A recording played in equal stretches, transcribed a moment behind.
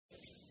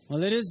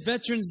Well, it is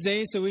Veterans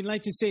Day, so we'd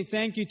like to say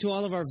thank you to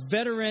all of our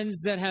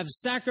veterans that have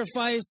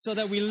sacrificed so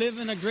that we live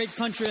in a great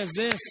country as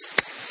this.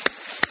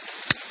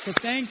 So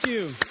thank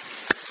you.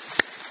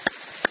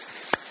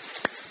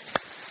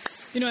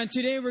 And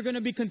today we're going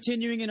to be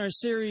continuing in our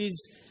series,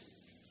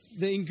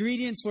 The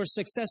Ingredients for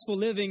Successful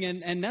Living,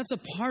 and that's a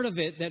part of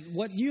it, that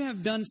what you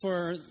have done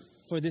for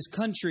this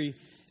country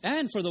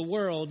and for the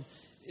world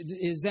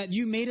is that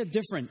you made a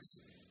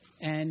difference.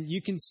 And you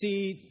can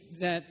see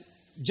that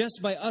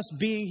just by us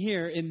being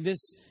here in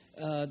this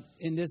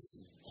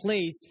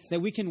place,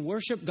 that we can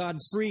worship God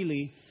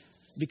freely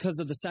because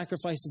of the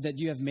sacrifices that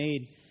you have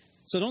made.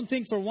 So don't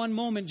think for one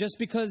moment, just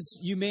because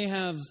you may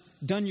have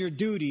done your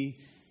duty,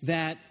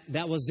 that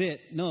was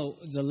it. No,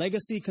 the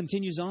legacy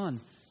continues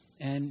on.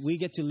 And we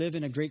get to live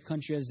in a great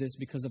country as this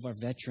because of our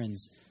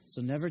veterans.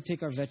 So never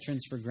take our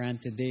veterans for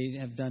granted. They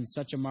have done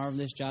such a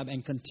marvelous job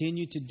and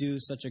continue to do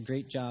such a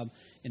great job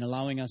in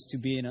allowing us to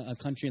be in a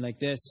country like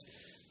this.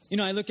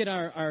 I look at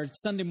our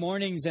Sunday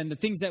mornings and the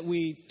things that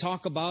we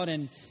talk about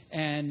and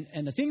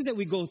the things that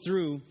we go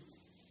through.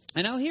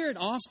 And I'll hear it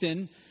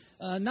often,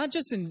 not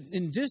just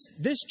in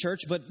this church,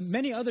 but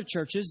many other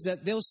churches,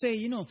 that they'll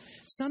say,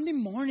 Sunday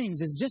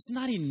mornings is just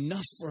not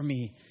enough for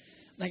me.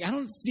 Like, I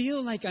don't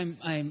feel like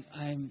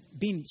I'm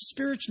being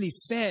spiritually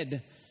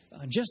fed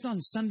just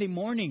on Sunday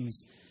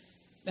mornings.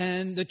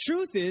 And the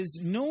truth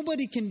is,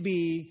 nobody can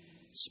be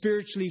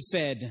spiritually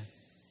fed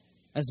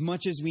as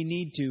much as we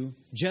need to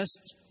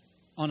just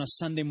on a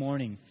Sunday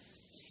morning.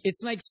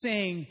 It's like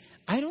saying,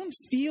 I don't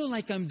feel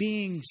like I'm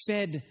being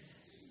fed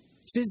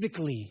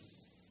physically,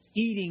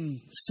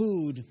 eating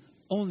food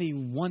only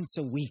once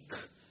a week.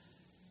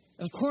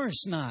 Of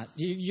course not.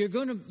 You're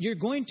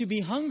going to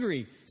be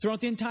hungry throughout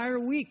the entire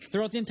week,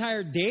 throughout the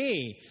entire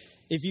day,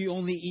 if you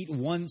only eat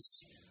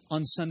once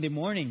on Sunday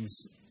mornings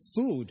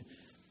food.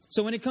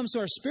 So when it comes to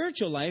our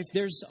spiritual life,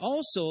 there's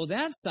also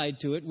that side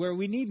to it where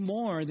we need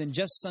more than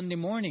just Sunday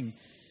morning.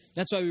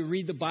 That's why we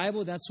read the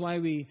Bible. That's why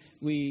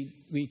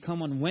we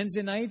come on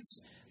Wednesday nights.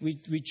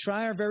 We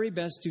try our very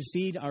best to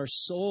feed our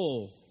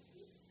soul.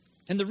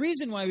 And the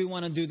reason why we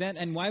want to do that,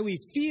 and why we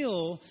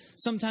feel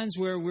sometimes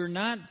where we're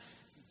not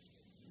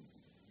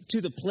to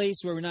the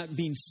place where we're not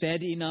being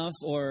fed enough,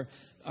 or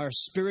our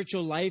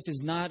spiritual life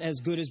is not as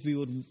good as we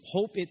would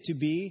hope it to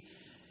be,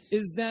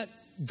 is that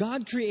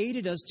God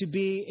created us to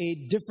be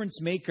a difference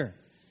maker.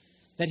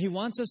 That He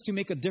wants us to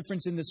make a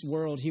difference in this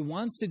world. He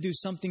wants to do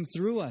something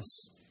through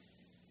us.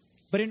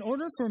 But in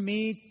order for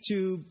me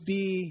to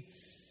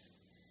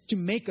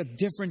make a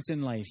difference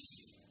in life,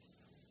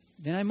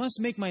 then I must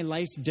make my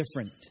life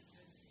different.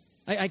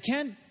 I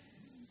can't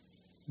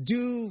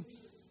do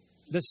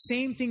the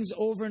same things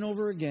over and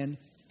over again,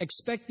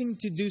 expecting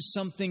to do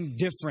something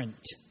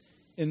different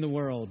in the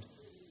world.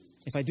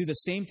 If I do the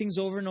same things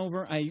over and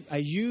over,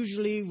 I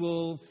usually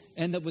will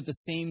end up with the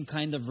same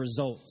kind of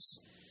results.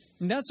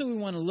 And that's what we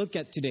want to look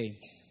at today,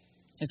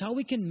 is how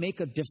we can make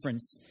a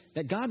difference.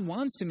 That God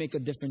wants to make a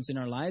difference in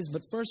our lives,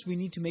 but first we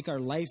need to make our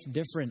life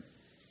different.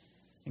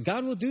 And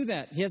God will do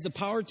that. He has the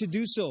power to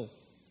do so.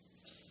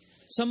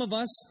 Some of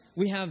us,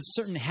 we have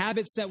certain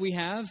habits that we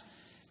have,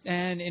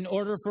 and in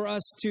order for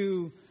us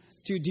to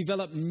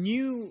develop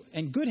new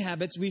and good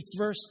habits, we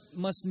first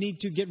must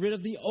need to get rid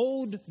of the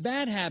old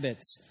bad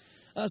habits.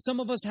 Some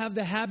of us have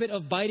the habit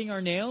of biting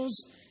our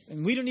nails,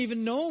 and we don't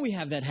even know we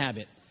have that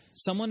habit.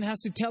 Someone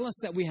has to tell us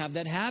that we have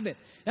that habit.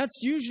 That's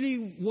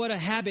usually what a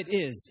habit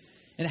is.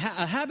 And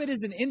a habit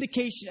is an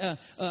indication,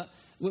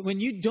 when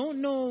you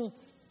don't know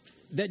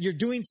that you're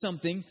doing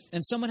something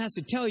and someone has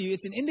to tell you,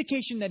 it's an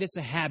indication that it's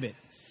a habit.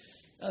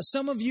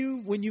 Some of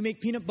you, when you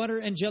make peanut butter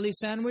and jelly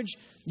sandwich,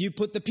 you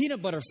put the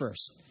peanut butter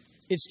first.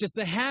 It's just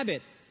a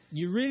habit.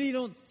 You really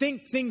don't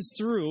think things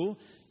through.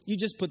 You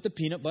just put the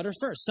peanut butter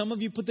first. Some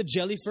of you put the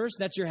jelly first.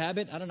 That's your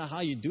habit. I don't know how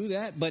you do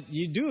that, but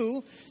you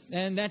do,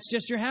 and that's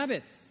just your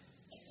habit.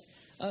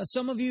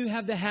 Some of you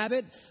have the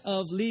habit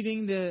of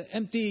leaving the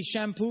empty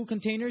shampoo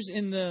containers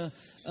in the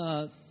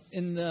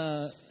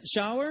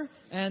shower,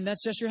 and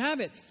that's just your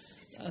habit.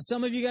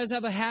 Some of you guys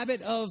have a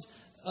habit of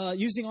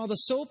using all the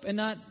soap and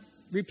not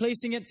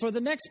replacing it for the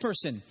next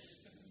person.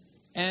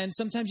 And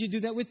sometimes you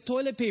do that with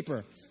toilet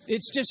paper.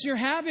 It's just your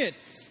habit.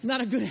 Not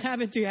a good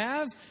habit to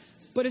have,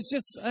 but it's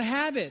just a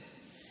habit.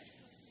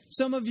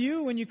 Some of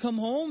you, when you come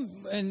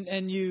home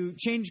and you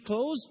change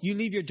clothes, you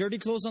leave your dirty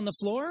clothes on the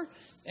floor,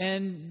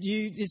 and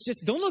it's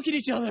just, don't look at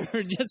each other.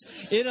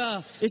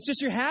 It's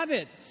just your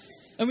habit.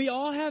 And we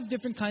all have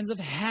different kinds of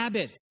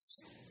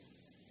habits.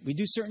 We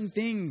do certain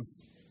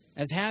things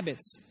as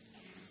habits.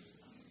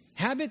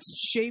 Habits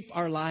shape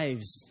our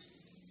lives.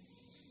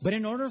 But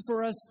in order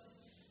for us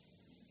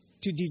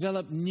to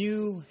develop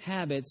new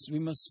habits, we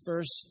must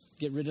first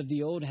get rid of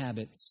the old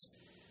habits.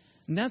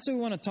 And that's what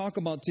we want to talk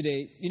about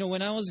today.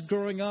 When I was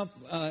growing up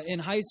in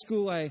high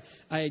school,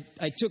 I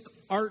took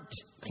art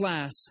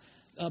class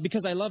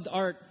because I loved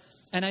art.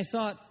 And I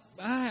thought,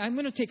 I'm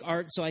going to take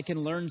art so I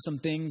can learn some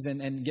things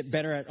and get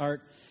better at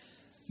art.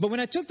 But when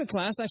I took the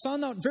class, I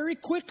found out very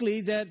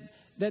quickly that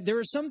there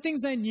were some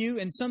things I knew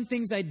and some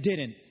things I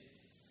didn't.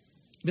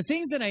 The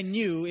things that I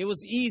knew, it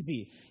was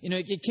easy.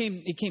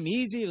 It came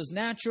easy, it was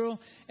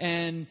natural.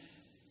 And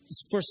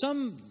for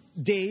some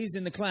days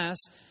in the class,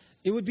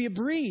 it would be a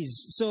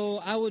breeze. So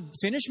I would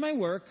finish my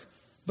work,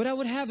 but I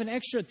would have an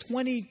extra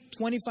 20,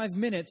 25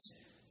 minutes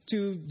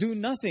to do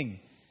nothing.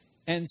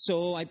 And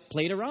so I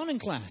played around in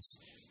class.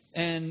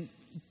 And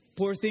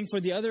poor thing for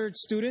the other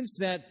students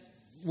that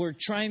were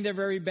trying their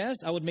very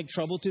best, I would make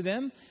trouble to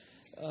them.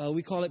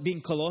 We call it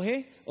being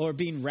kolohe, or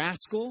being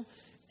rascal.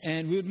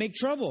 And we would make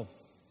trouble.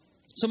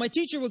 So my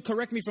teacher would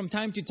correct me from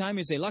time to time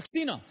and say,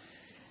 Laksina,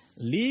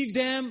 leave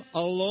them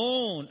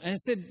alone. And I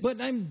said,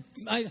 but I'm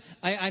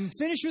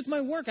finished with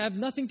my work. I have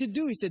nothing to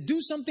do. He said, do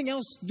something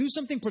else. Do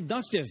something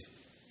productive.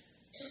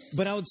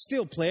 But I would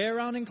still play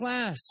around in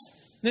class.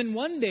 Then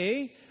one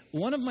day,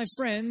 one of my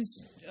friends,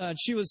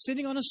 she was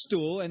sitting on a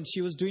stool and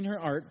she was doing her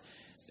art.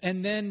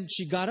 And then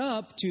she got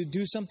up to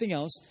do something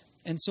else.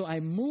 And so I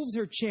moved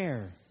her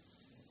chair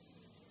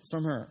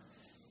from her.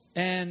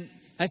 And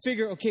I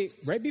figure, okay,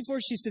 right before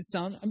she sits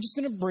down, I'm just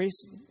going to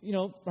brace,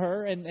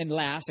 her and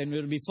laugh, and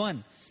it'll be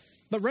fun.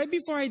 But right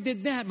before I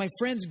did that, my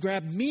friends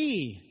grabbed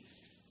me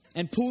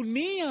and pulled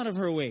me out of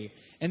her way.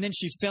 And then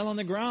she fell on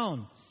the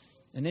ground.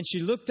 And then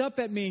she looked up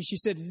at me and she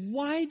said,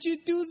 why'd you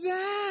do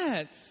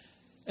that?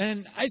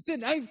 And I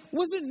said, I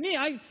wasn't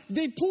me.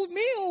 They pulled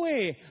me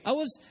away. I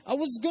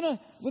was gonna,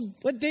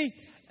 what they,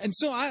 and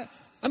so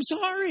I'm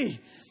sorry.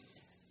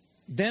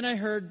 Then I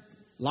heard,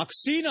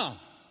 Laksina,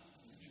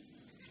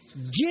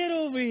 get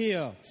over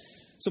here.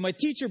 So my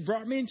teacher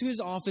brought me into his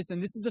office,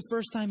 and this is the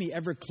first time he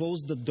ever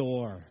closed the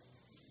door.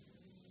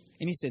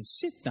 And he said,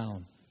 sit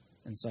down.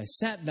 And so I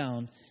sat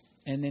down,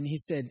 and then he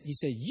said,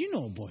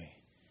 boy,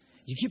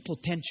 you get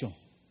potential,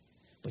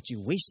 but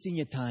you're wasting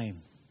your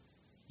time.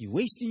 You're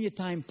wasting your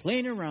time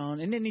playing around.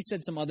 And then he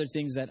said some other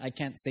things that I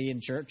can't say in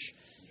church,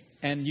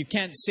 and you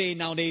can't say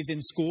nowadays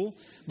in school.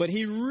 But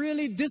he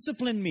really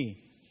disciplined me.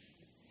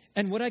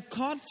 And what I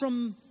caught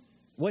from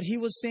what he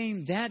was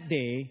saying that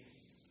day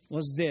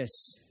was this.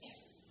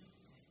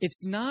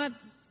 It's not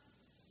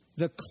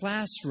the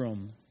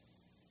classroom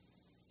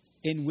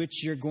in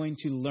which you're going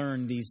to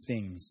learn these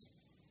things.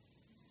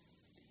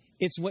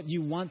 It's what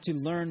you want to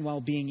learn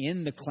while being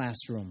in the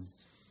classroom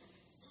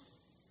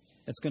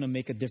that's going to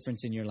make a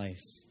difference in your life.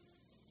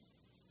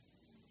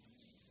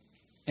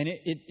 And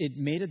it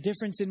made a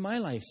difference in my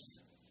life.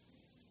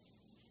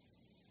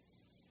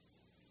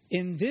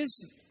 In this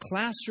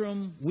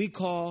classroom we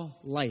call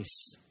life,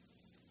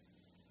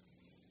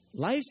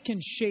 life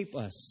can shape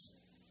us,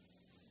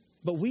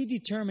 but we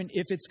determine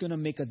if it's going to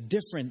make a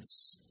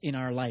difference in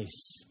our life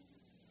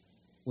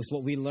with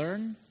what we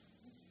learn,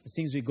 the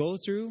things we go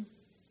through,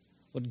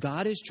 what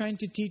God is trying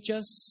to teach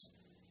us,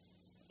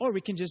 or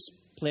we can just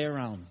play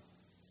around.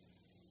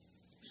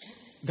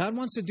 God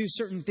wants to do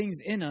certain things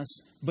in us,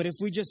 but if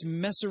we just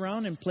mess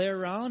around and play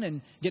around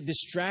and get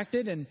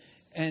distracted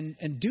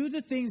and do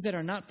the things that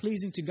are not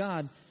pleasing to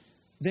God,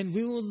 then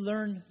we will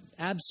learn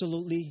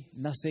absolutely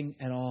nothing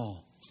at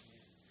all.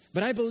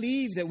 But I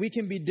believe that we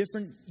can be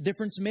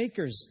difference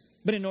makers.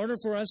 But in order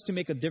for us to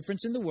make a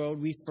difference in the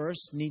world, we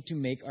first need to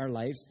make our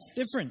life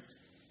different.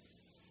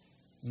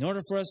 In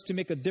order for us to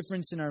make a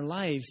difference in our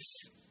life,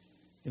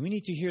 then we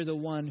need to hear the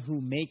one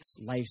who makes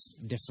life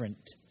different.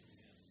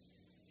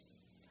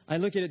 I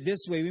look at it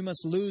this way. We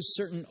must lose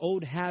certain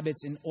old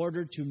habits in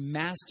order to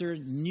master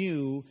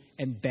new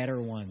and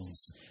better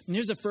ones. And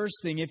here's the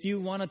first thing. If you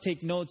want to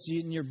take notes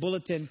in your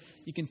bulletin,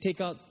 you can take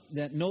out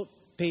that note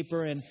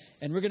paper, and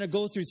we're going to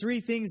go through 3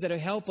 things that will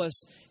help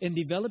us in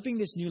developing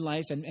this new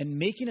life and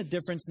making a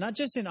difference, not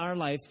just in our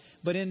life,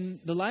 but in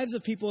the lives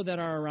of people that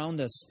are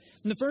around us.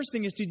 And the first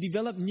thing is to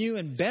develop new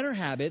and better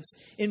habits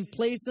in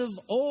place of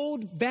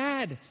old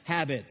bad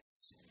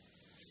habits.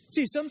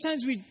 See,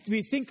 sometimes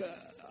we think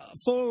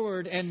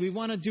forward and we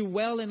want to do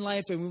well in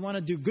life and we want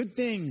to do good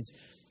things,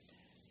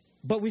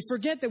 but we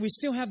forget that we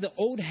still have the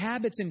old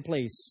habits in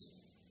place.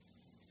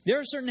 There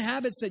are certain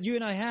habits that you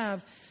and I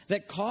have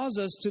that cause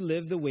us to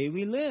live the way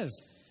we live.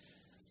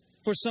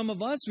 For some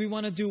of us, we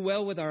want to do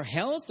well with our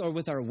health or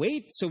with our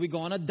weight, so we go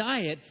on a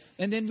diet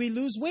and then we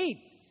lose weight.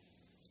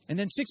 And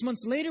then 6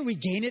 months later, we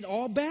gain it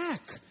all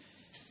back.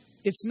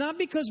 It's not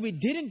because we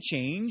didn't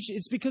change,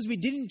 it's because we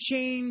didn't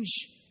change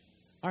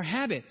our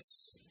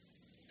habits.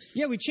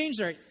 Yeah, we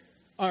changed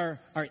our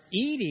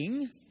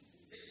eating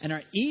and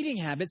our eating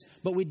habits,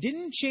 but we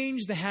didn't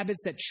change the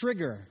habits that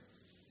trigger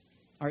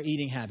our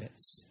eating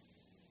habits.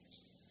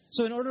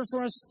 So in order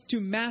for us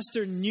to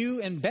master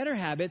new and better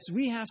habits,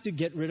 we have to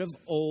get rid of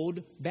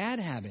old bad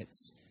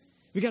habits.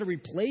 We got to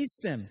replace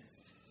them.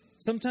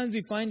 Sometimes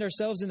we find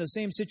ourselves in the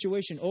same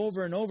situation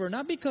over and over,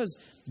 not because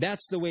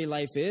that's the way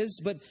life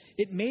is, but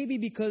it may be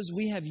because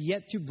we have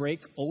yet to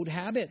break old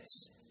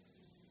habits.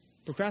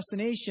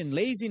 Procrastination,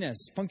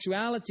 laziness,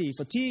 punctuality,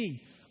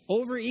 fatigue,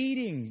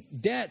 overeating,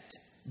 debt,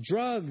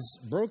 drugs,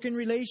 broken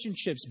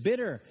relationships,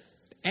 bitterness,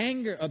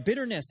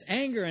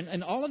 anger,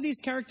 and all of these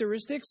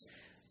characteristics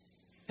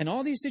and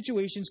all these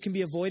situations can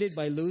be avoided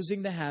by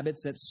losing the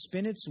habits that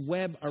spin its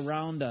web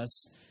around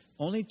us,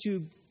 only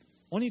to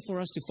only for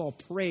us to fall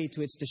prey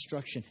to its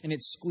destruction. And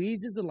it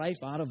squeezes the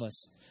life out of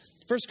us.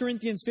 1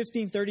 Corinthians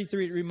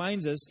 15:33, it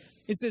reminds us,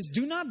 it says,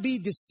 do not be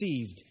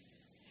deceived.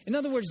 In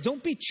other words,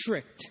 don't be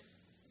tricked.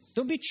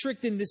 Don't be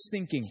tricked in this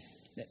thinking.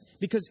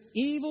 Because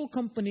evil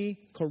company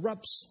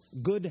corrupts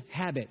good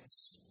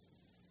habits.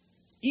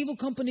 Evil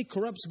company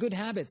corrupts good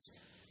habits.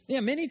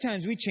 Yeah, many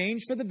times we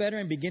change for the better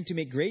and begin to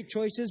make great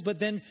choices, but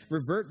then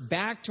revert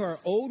back to our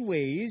old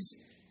ways.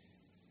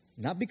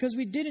 Not because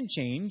we didn't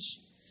change,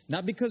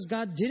 not because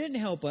God didn't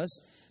help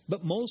us,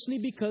 but mostly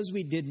because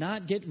we did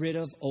not get rid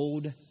of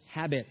old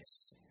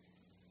habits.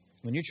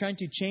 When you're trying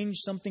to change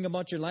something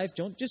about your life,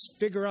 don't just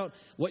figure out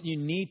what you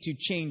need to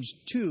change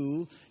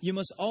to. You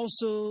must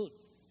also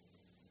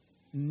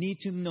need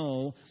to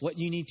know what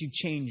you need to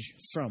change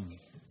from.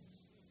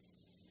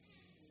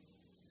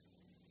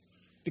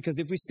 Because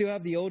if we still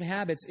have the old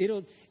habits,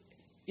 it'll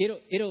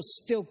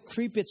still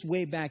creep its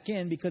way back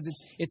in, because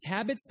it's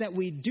habits that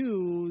we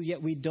do,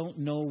 yet we don't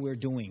know we're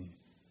doing.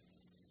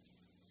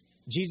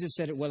 Jesus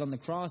said it well on the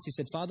cross. He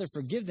said, Father,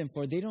 forgive them,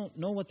 for they don't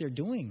know what they're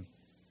doing.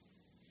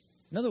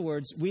 In other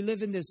words, we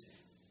live in this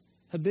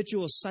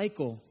habitual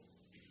cycle.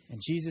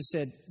 And Jesus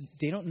said,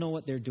 they don't know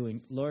what they're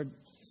doing. Lord,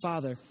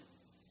 Father,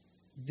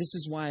 this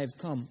is why I've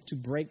come, to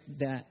break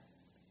that,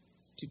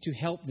 to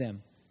help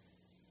them,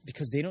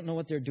 because they don't know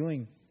what they're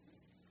doing.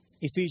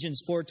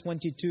 Ephesians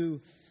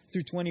 4:22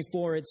 through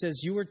 24, it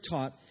says, you were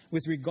taught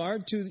with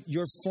regard to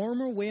your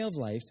former way of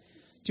life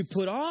to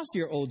put off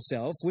your old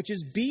self, which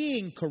is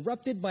being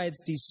corrupted by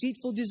its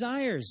deceitful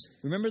desires.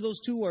 Remember those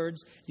two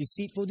words,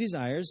 deceitful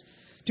desires.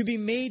 To be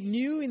made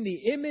new in the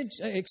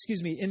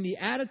in the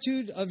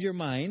attitude of your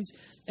minds,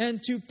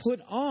 and to put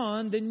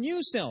on the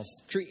new self,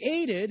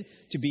 created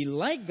to be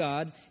like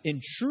God in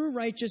true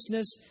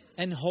righteousness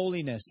and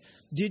holiness.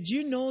 Did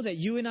you know that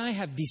you and I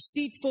have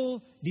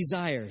deceitful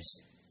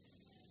desires?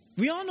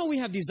 We all know we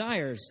have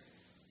desires,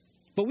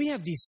 but we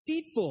have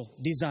deceitful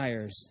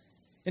desires.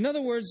 In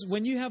other words,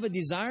 when you have a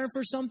desire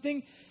for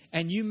something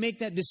and you make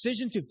that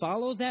decision to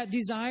follow that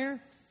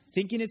desire,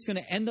 thinking it's going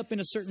to end up in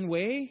a certain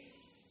way,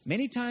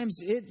 many times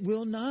it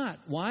will not.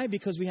 Why?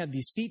 Because we have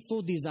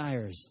deceitful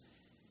desires.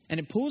 And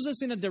it pulls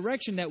us in a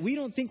direction that we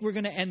don't think we're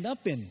going to end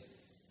up in.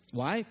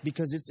 Why?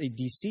 Because it's a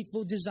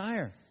deceitful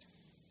desire.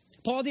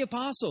 Paul the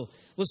Apostle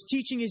was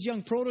teaching his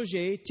young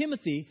protege,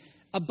 Timothy,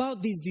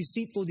 about these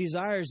deceitful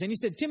desires. And he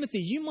said, Timothy,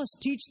 you must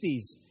teach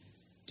these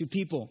to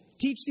people.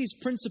 Teach these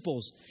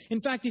principles.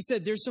 In fact, he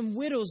said, there's some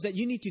widows that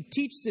you need to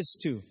teach this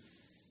to.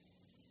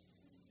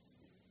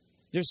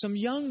 There's some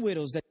young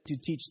widows that you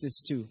need to teach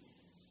this to.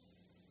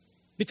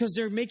 Because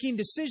they're making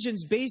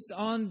decisions based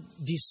on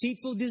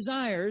deceitful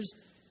desires.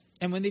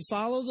 And when they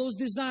follow those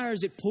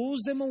desires, it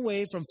pulls them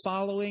away from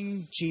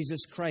following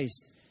Jesus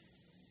Christ.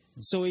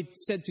 And so he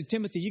said to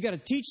Timothy, you got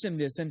to teach them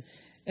this.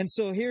 And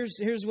so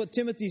here's what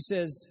Timothy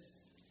says.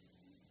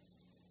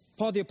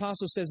 Paul the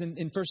Apostle says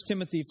in 1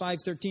 Timothy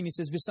 5:13, he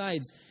says,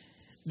 besides,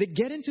 they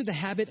get into the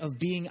habit of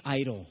being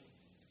idle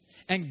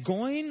and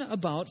going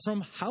about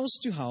from house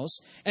to house.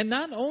 And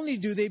not only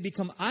do they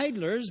become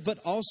idlers, but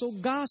also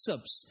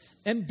gossips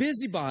and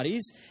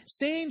busybodies,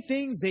 saying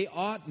things they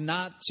ought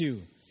not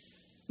to.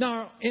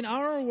 Now, in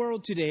our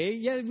world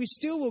today, we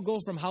still will go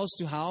from house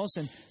to house,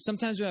 and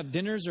sometimes we have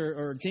dinners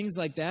or things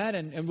like that,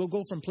 and we'll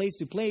go from place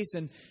to place,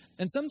 and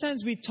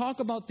sometimes we talk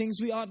about things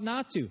we ought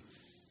not to.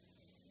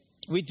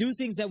 We do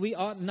things that we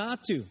ought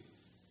not to.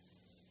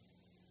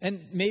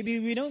 And maybe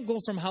we don't go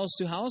from house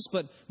to house,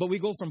 but we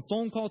go from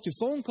phone call to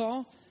phone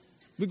call.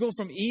 We go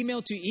from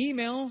email to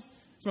email,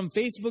 from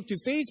Facebook to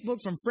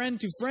Facebook, from friend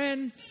to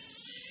friend.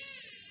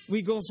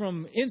 We go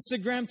from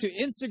Instagram to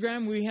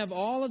Instagram. We have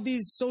all of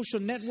these social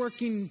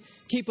networking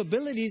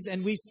capabilities,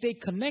 and we stay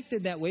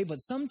connected that way. But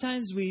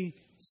sometimes we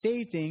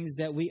say things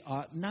that we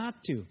ought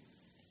not to.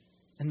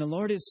 And the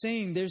Lord is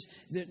saying there's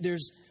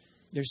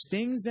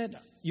things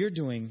that you're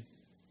doing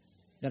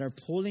that are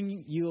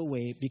pulling you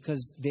away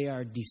because they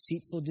are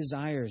deceitful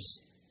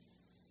desires.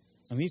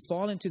 And we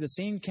fall into the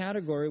same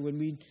category when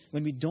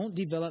we don't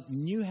develop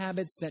new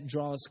habits that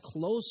draw us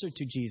closer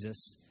to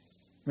Jesus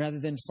rather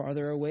than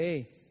farther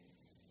away.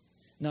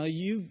 Now,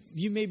 you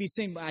may be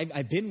saying,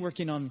 I've been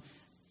working on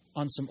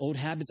some old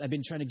habits. I've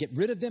been trying to get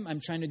rid of them. I'm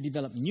trying to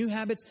develop new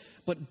habits.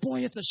 But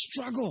boy, it's a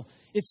struggle.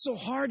 It's so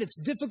hard. It's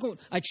difficult.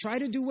 I try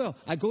to do well.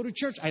 I go to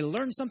church. I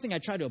learn something. I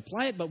try to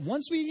apply it. But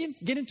once we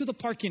get into the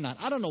parking lot,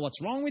 I don't know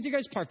what's wrong with you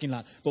guys' parking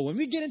lot. But when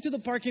we get into the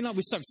parking lot,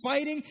 we start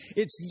fighting.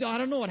 I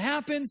don't know what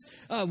happens.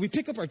 We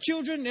pick up our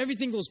children and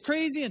everything goes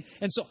crazy.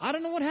 And so I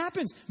don't know what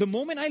happens. The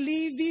moment I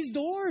leave these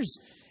doors,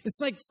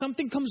 it's like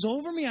something comes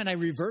over me and I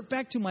revert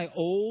back to my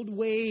old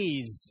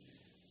ways.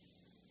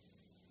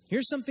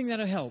 Here's something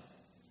that'll help.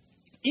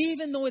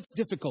 Even though it's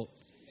difficult,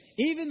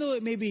 even though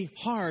it may be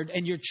hard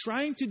and you're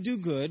trying to do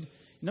good,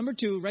 number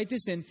 2, write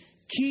this in,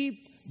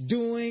 keep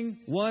doing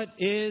what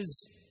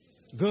is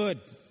good.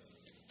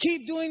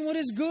 Keep doing what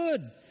is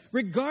good,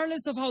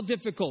 regardless of how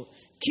difficult.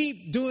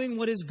 Keep doing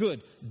what is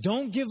good.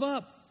 Don't give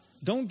up.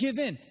 Don't give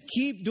in.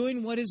 Keep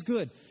doing what is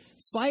good.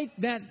 Fight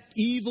that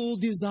evil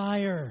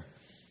desire.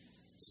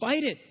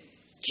 Fight it.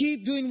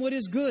 Keep doing what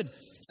is good.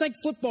 It's like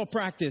football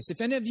practice.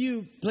 If any of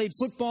you played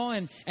football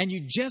and you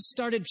just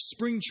started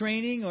spring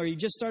training or you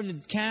just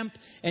started camp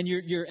and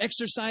you're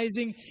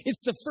exercising,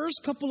 it's the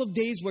first couple of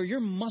days where your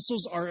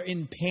muscles are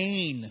in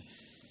pain.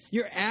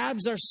 Your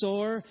abs are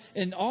sore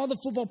and all the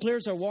football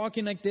players are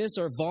walking like this,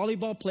 or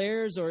volleyball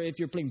players, or if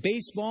you're playing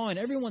baseball, and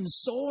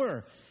everyone's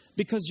sore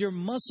because your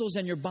muscles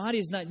and your body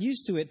is not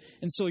used to it.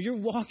 And so you're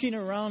walking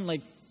around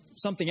like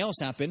something else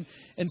happened.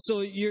 And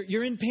so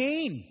you're in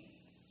pain.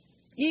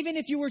 Even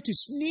if you were to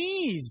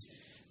sneeze,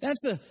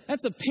 that's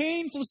a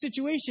painful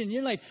situation.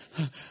 You're like,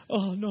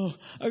 oh no,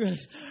 I got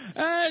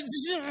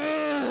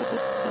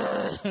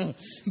it.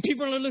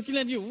 People are looking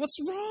at you. What's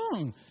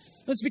wrong?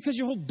 That's because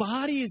your whole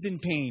body is in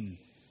pain.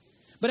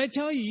 But I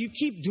tell you, you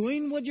keep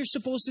doing what you're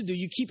supposed to do.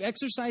 You keep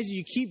exercising.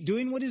 You keep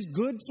doing what is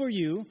good for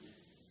you.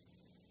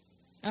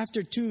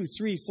 After 2,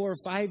 3, 4,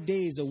 5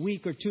 days, a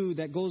week or two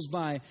that goes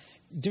by,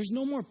 there's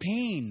no more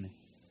pain.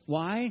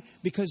 Why?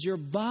 Because your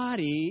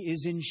body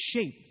is in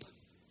shape.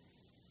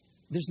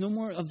 There's no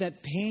more of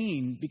that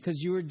pain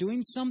because you were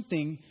doing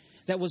something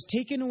that was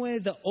taking away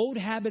the old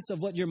habits of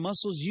what your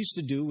muscles used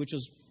to do, which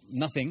was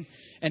nothing.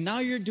 And now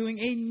you're doing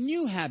a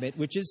new habit,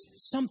 which is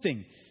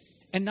something.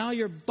 And now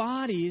your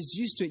body is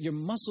used to it. Your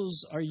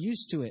muscles are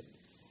used to it.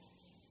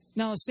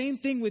 Now, same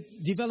thing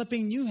with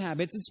developing new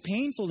habits. It's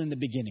painful in the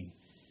beginning.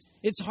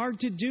 It's hard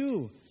to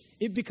do.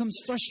 It becomes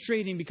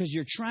frustrating because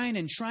you're trying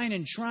and trying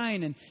and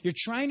trying, and you're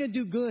trying to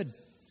do good.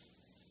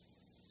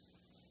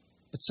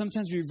 But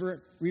sometimes we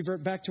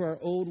revert back to our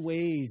old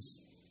ways.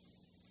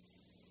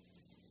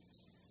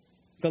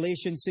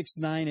 Galatians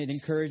 6:9, it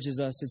encourages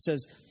us. It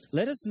says,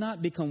 let us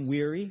not become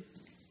weary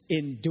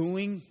in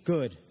doing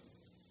good.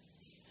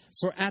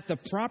 For at the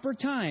proper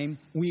time,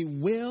 we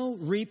will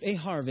reap a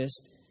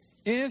harvest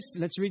if,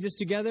 let's read this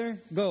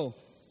together, go,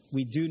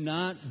 we do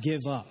not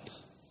give up.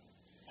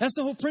 That's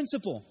the whole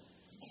principle.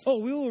 Oh,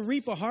 we will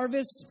reap a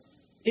harvest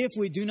if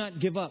we do not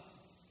give up.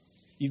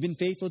 You've been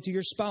faithful to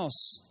your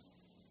spouse.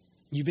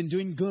 You've been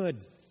doing good.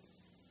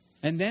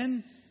 And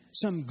then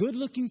some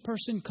good-looking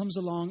person comes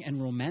along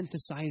and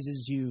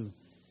romanticizes you.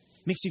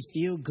 Makes you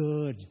feel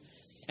good.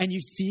 And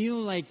you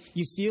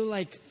feel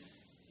like,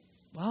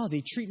 wow,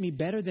 they treat me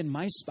better than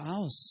my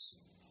spouse.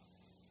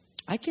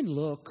 I can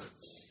look.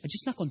 I'm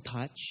just not going to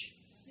touch.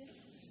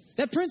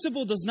 That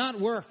principle does not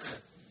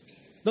work.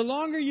 The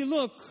longer you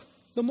look,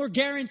 the more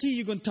guarantee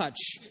you're going to touch.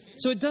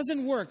 So it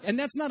doesn't work. And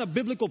that's not a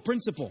biblical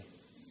principle.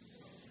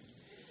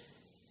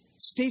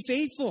 Stay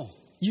faithful.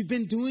 You've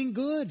been doing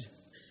good.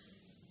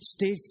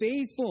 Stay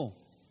faithful.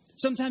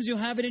 Sometimes you'll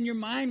have it in your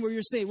mind where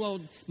you say, well,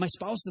 my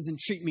spouse doesn't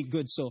treat me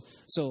good, so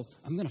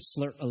I'm going to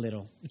flirt a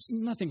little. It's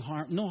nothing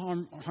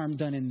no harm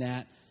done in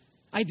that.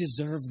 I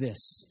deserve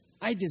this.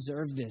 I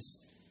deserve this.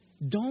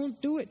 Don't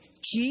do it.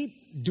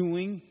 Keep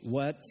doing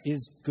what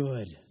is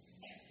good.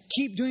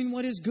 Keep doing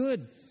what is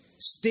good.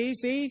 Stay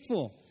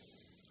faithful.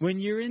 When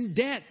you're in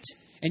debt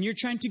and you're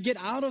trying to get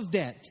out of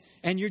debt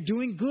and you're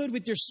doing good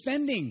with your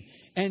spending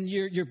and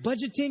you're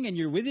budgeting and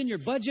you're within your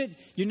budget,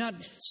 you're not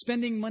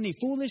spending money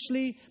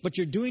foolishly, but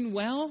you're doing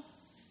well,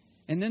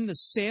 and then the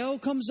sale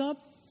comes up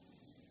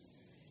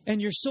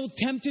and you're so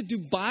tempted to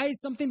buy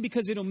something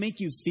because it'll make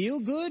you feel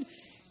good,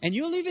 and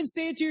you'll even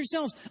say it to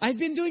yourself, I've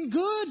been doing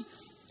good.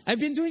 I've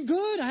been doing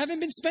good. I haven't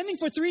been spending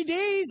for 3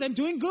 days. I'm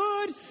doing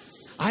good.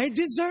 I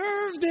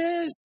deserve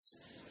this.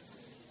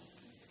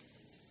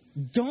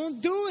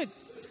 Don't do it.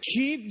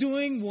 Keep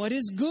doing what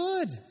is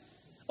good.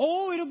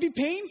 Oh, it'll be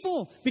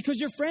painful because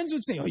your friends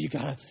would say, oh, you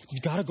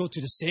gotta go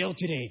to the sale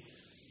today.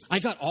 I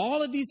got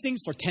all of these things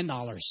for $10.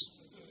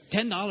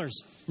 $10.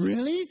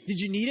 Really? Did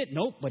you need it?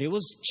 Nope, but it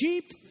was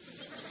cheap.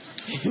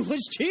 It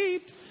was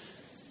cheap.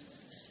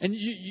 And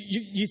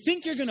you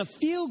think you're going to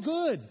feel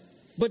good,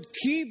 but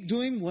keep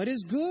doing what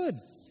is good.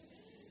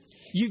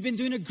 You've been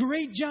doing a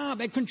great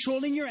job at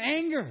controlling your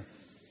anger.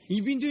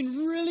 You've been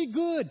doing really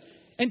good.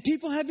 And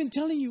people have been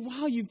telling you,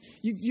 wow, you've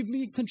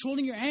been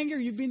controlling your anger.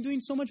 You've been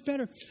doing so much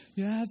better.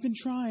 Yeah, I've been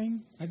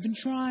trying,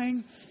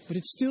 but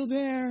it's still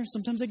there.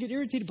 Sometimes I get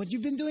irritated, but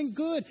you've been doing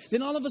good.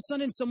 Then all of a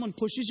sudden, someone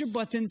pushes your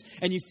buttons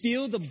and you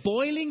feel the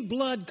boiling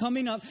blood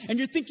coming up and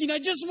you're thinking, I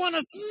just want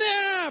to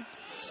snap.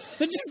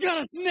 I just got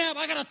to snap.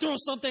 I got to throw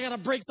something. I got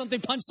to break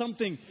something, punch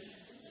something.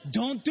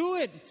 Don't do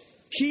it.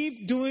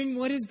 Keep doing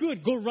what is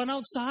good. Go run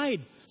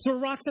outside. Throw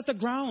rocks at the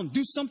ground.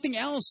 Do something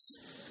else.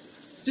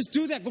 Just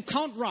do that. Go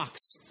count rocks.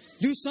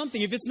 Do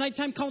something. If it's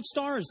nighttime, count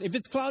stars. If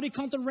it's cloudy,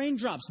 count the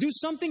raindrops. Do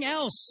something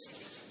else.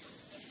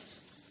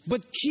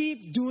 But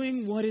keep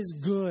doing what is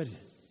good.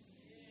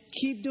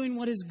 Keep doing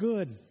what is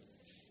good.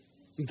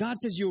 And God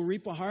says you'll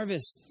reap a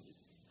harvest,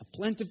 a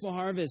plentiful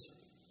harvest.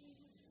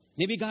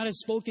 Maybe God has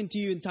spoken to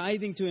you in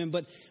tithing to Him,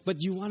 but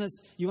you want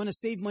to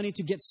save money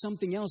to get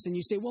something else. And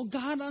you say, well,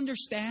 God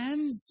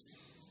understands.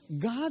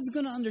 God's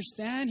going to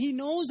understand. He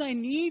knows I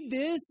need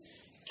this.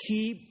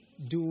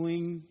 Keep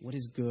doing what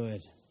is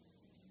good.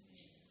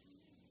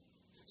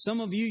 Some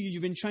of you,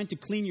 you've been trying to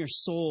clean your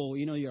soul,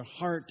 your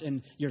heart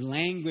and your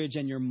language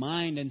and your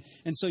mind.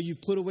 And so you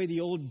put away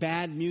the old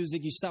bad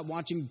music. You stop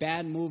watching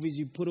bad movies.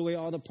 You put away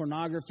all the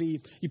pornography.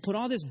 You put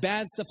all this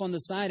bad stuff on the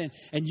side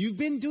and you've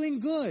been doing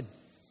good.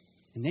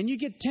 And then you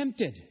get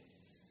tempted.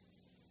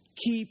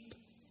 Keep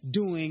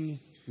doing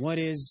what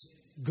is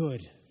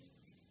good.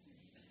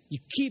 You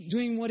keep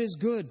doing what is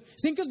good.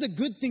 Think of the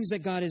good things that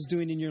God is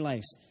doing in your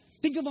life.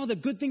 Think of all the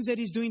good things that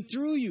He's doing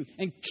through you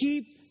and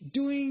keep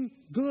doing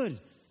good.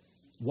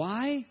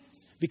 Why?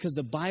 Because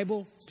the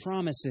Bible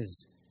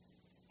promises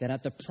that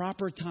at the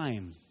proper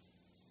time,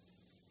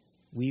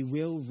 we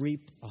will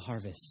reap a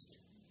harvest.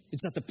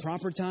 It's at the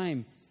proper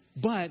time,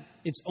 but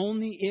it's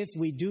only if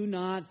we do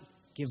not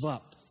give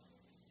up.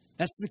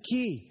 That's the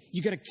key.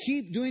 You got to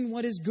keep doing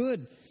what is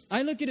good.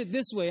 I look at it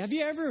this way. Have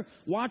you ever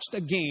watched a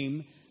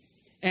game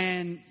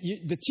and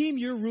the team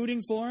you're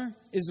rooting for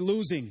is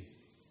losing?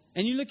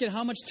 And you look at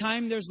how much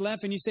time there's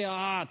left and you say,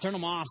 turn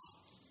them off.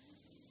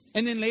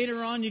 And then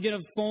later on you get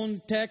a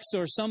phone text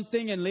or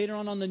something, and later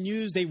on the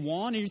news they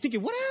won, and you're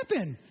thinking, what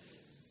happened?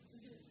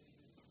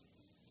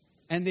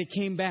 And they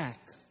came back.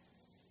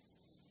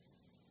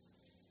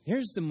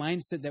 Here's the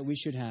mindset that we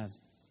should have.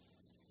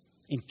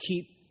 And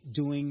keep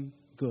doing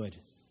good.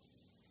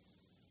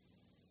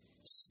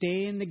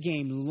 Stay in the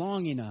game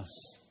long enough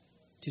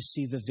to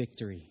see the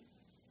victory.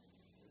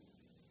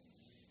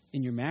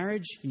 In your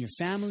marriage, in your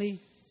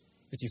family,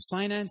 with your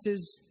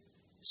finances,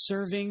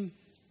 serving.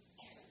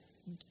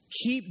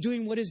 Keep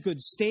doing what is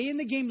good. Stay in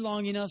the game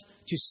long enough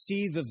to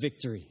see the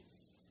victory.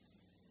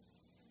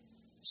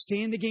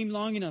 Stay in the game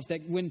long enough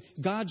that when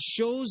God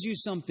shows you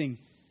something,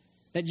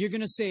 that you're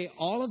going to say,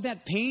 all of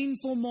that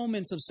painful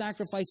moments of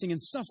sacrificing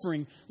and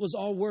suffering was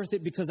all worth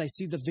it because I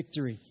see the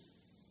victory.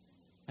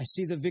 I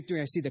see the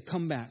victory. I see the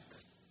comeback.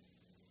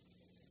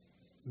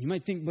 You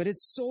might think, but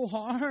it's so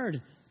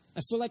hard.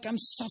 I feel like I'm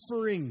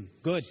suffering.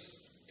 Good.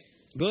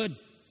 Good.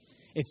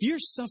 If you're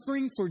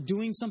suffering for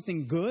doing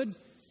something good,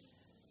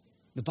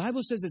 the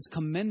Bible says it's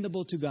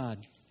commendable to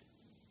God.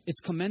 It's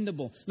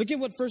commendable. Look at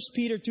what 1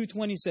 Peter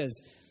 2:20 says.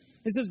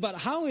 It says, but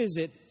how is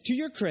it to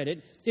your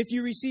credit if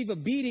you receive a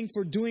beating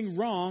for doing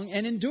wrong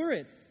and endure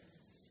it?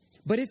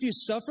 But if you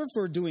suffer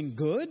for doing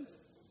good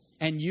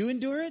and you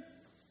endure it,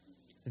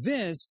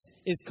 this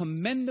is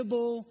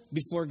commendable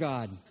before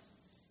God.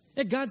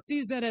 And God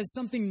sees that as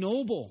something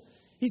noble.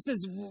 He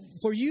says,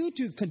 for you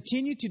to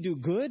continue to do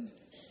good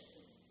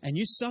and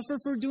you suffer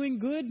for doing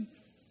good,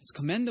 it's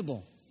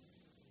commendable.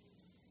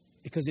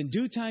 Because in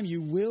due time you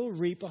will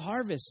reap a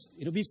harvest.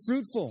 It'll be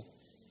fruitful.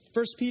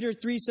 1 Peter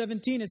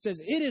 3:17, it says,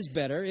 it is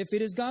better, if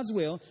it is God's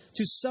will,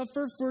 to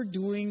suffer for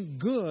doing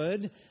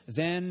good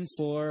than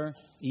for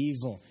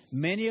evil.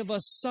 Many of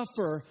us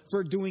suffer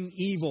for doing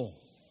evil.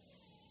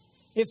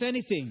 If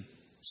anything,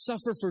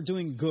 suffer for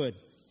doing good.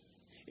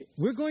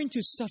 We're going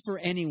to suffer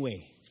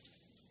anyway.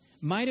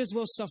 Might as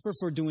well suffer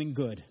for doing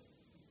good.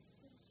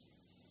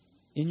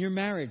 In your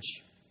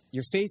marriage,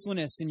 your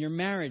faithfulness in your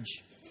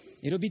marriage,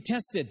 it'll be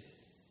tested.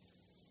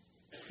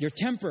 Your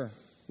temper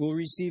will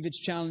receive its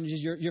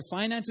challenges. Your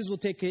finances will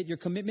take a hit. Your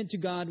commitment to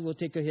God will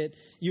take a hit.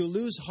 You'll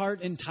lose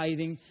heart and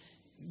tithing.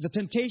 The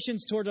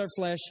temptations toward our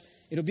flesh,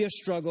 it'll be a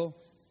struggle.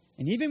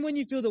 And even when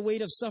you feel the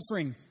weight of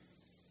suffering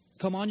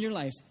come on your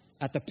life,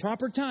 at the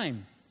proper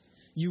time,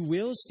 you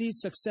will see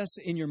success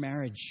in your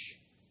marriage.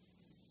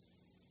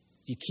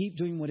 If you keep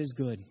doing what is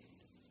good,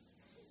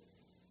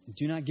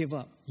 do not give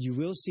up. You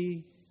will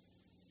see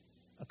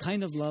a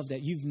kind of love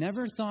that you've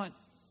never thought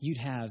you'd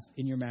have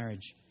in your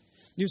marriage.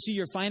 You'll see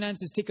your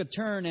finances take a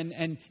turn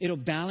and it'll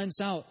balance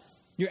out.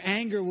 Your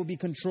anger will be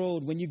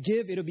controlled. When you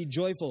give, it'll be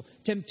joyful.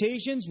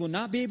 Temptations will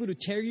not be able to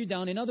tear you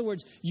down. In other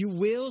words, you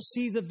will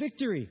see the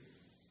victory.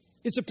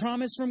 It's a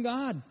promise from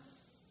God.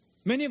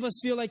 Many of us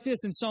feel like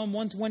this in Psalm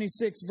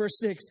 126, verse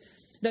 6,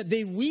 that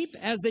they weep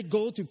as they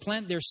go to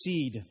plant their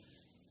seed,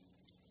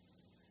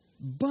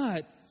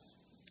 but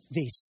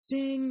they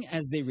sing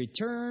as they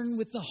return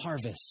with the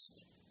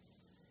harvest.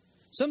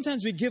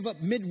 Sometimes we give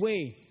up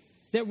midway.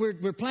 That we're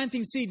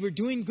planting seed, we're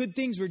doing good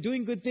things,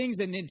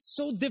 and it's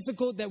so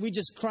difficult that we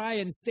just cry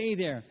and stay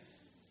there.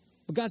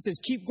 But God says,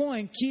 keep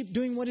going, keep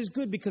doing what is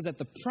good, because at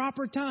the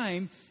proper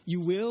time,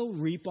 you will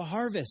reap a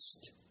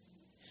harvest.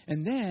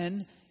 And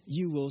then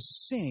you will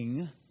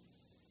sing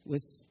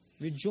with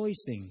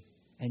rejoicing,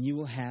 and you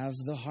will have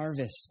the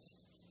harvest.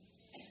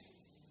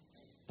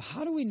 But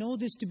how do we know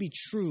this to be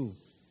true?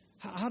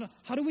 How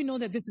do we know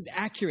that this is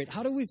accurate?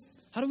 How do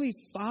we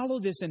follow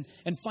this and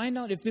find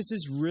out if this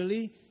is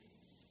really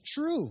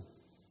true?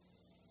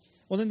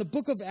 Well, in the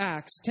book of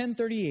Acts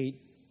 10:38,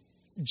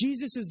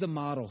 Jesus is the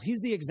model. He's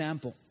the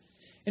example.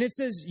 And it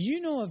says, you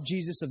know of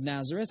Jesus of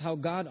Nazareth, how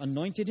God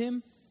anointed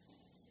him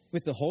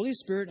with the Holy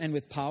Spirit and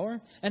with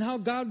power, and how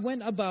God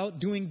went about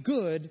doing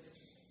good,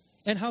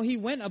 and how he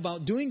went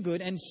about doing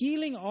good and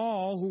healing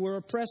all who were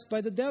oppressed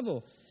by the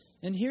devil.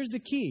 And here's the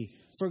key,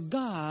 for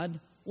God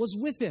was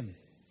with him.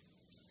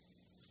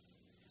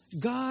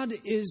 God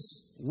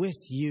is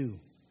with you.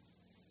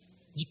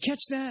 Did you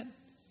catch that?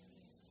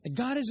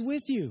 God is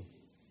with you.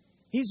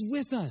 He's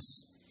with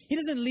us. He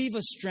doesn't leave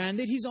us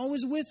stranded. He's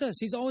always with us.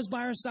 He's always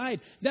by our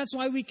side. That's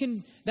why we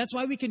can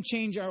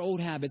change our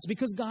old habits,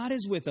 because God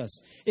is with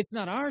us. It's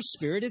not our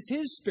spirit, it's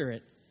His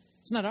Spirit.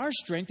 It's not our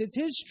strength, it's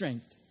His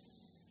strength.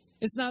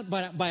 It's not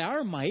by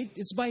our might,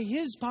 it's by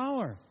His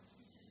power.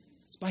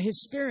 It's by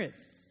His Spirit.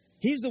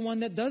 He's the one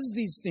that does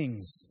these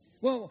things.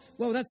 Well,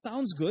 that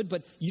sounds good,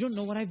 but you don't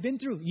know what I've been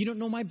through. You don't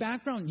know my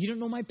background. You don't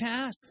know my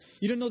past.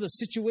 You don't know the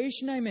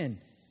situation I'm in.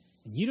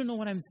 And you don't know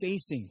what I'm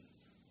facing.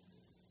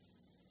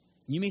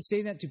 You may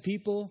say that to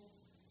people.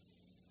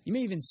 You may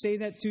even say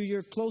that to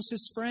your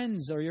closest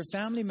friends or your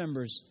family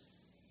members.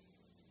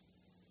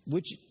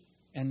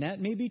 And that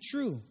may be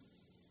true.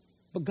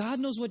 But God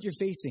knows what you're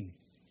facing.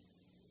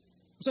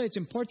 So it's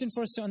important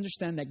for us to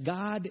understand that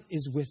God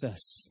is with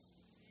us.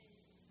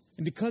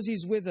 And because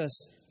He's with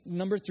us,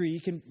 number 3, you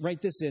can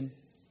write this in.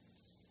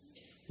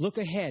 Look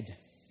ahead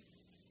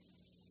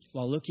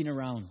while looking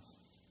around.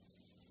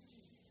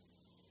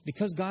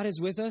 Because God is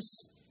with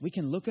us, we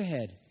can look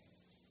ahead.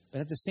 But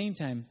at the same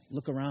time,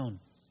 look around.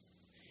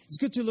 It's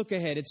good to look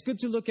ahead. It's good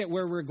to look at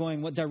where we're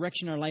going, what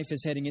direction our life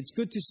is heading. It's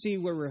good to see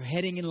where we're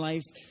heading in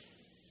life.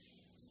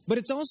 But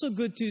it's also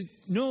good to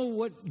know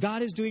what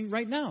God is doing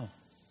right now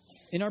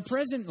in our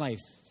present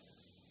life.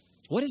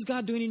 What is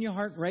God doing in your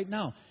heart right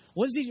now?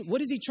 What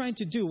is He trying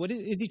to do?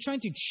 Is He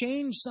trying to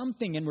change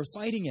something and we're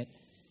fighting it?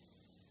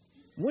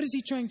 What is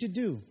He trying to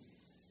do?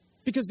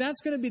 Because that's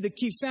going to be the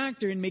key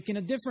factor in making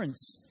a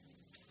difference,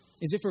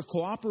 is if we're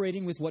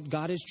cooperating with what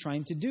God is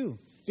trying to do.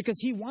 Because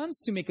He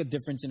wants to make a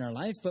difference in our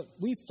life, but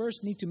we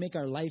first need to make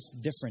our life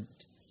different.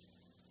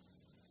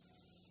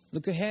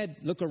 Look ahead,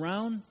 look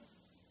around,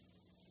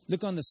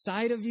 look on the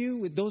side of you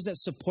with those that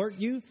support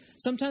you.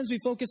 Sometimes we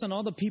focus on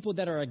all the people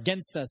that are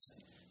against us.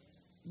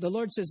 The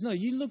Lord says, no,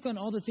 you look on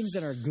all the things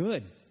that are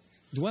good.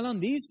 Dwell on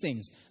these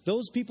things.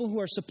 Those people who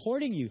are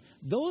supporting you,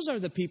 those are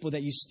the people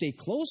that you stay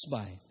close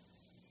by.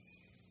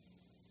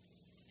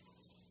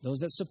 Those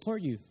that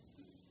support you.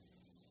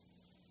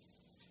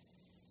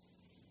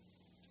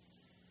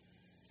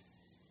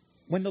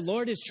 When the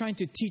Lord is trying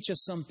to teach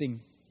us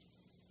something,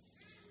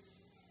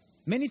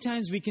 many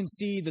times we can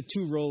see the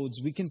two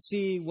roads. We can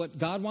see what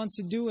God wants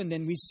to do, and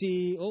then we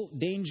see,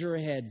 danger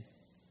ahead.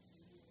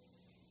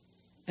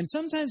 And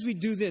sometimes we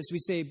do this. We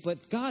say,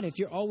 but God, if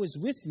you're always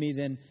with me,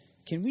 then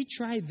can we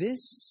try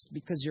this?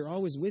 Because you're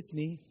always with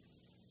me.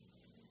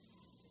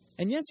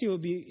 And yes,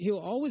 He'll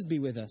always be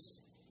with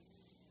us.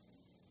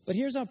 But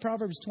here's how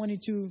Proverbs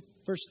 22,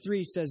 verse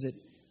 3 says it.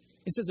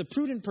 It says, a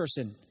prudent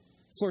person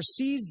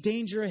foresees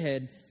danger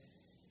ahead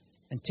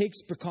and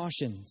takes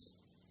precautions.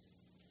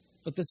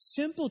 But the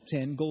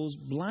simpleton goes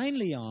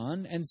blindly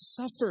on and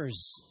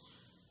suffers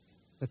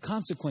the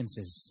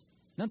consequences.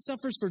 Not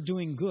suffers for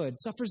doing good,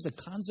 suffers the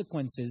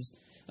consequences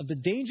of the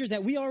danger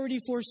that we already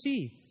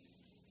foresee.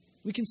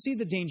 We can see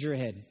the danger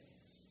ahead,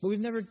 but we've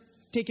never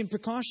taken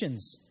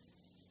precautions.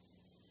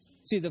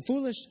 See, the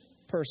foolish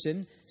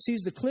person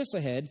sees the cliff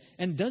ahead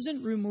and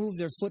doesn't remove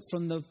their foot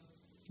from the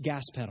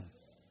gas pedal.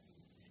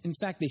 In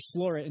fact, they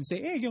floor it and say,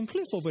 hey, young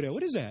cliff over there,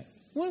 what is that?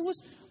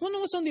 What's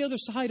on the other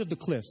side of the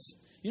cliff?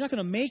 You're not going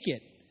to make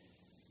it.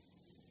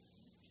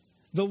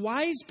 The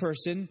wise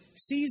person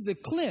sees the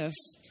cliff,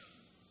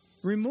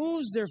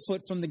 removes their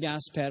foot from the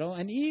gas pedal,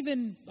 and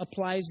even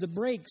applies the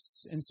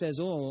brakes and says,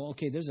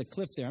 okay, there's a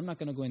cliff there. I'm not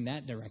going to go in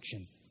that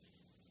direction.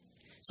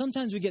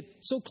 Sometimes we get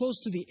so close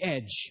to the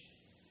edge,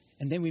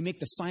 and then we make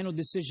the final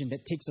decision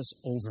that takes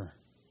us over.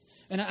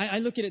 And I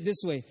look at it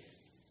this way.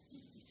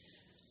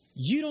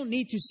 You don't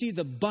need to see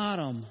the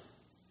bottom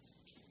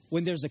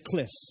when there's a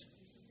cliff.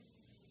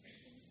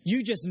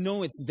 You just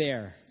know it's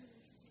there.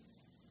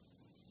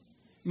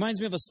 Reminds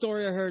me of a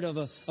story I heard of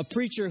a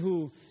preacher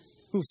who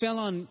fell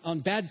on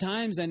bad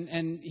times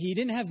and he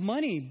didn't have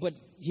money, but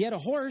he had a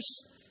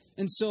horse.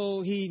 And so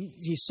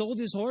he sold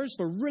his horse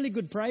for a really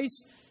good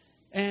price.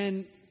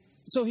 And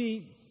so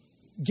he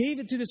gave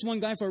it to this one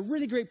guy for a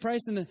really great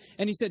price. And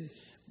he said,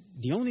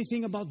 the only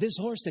thing about this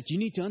horse that you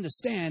need to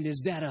understand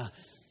is that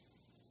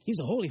he's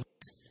a holy horse.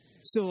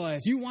 So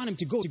if you want him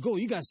to go,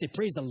 you got to say,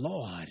 praise the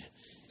Lord.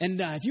 And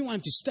if you want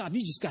him to stop, you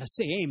just got to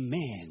say,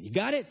 amen. You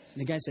got it?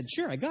 And the guy said,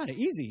 sure, I got it.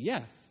 Easy,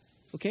 yeah.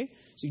 Okay.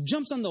 So he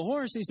jumps on the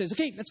horse and he says,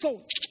 okay, let's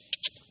go.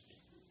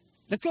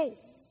 Let's go.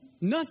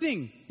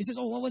 Nothing. He says,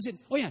 what was it?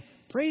 Oh, yeah,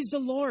 praise the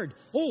Lord.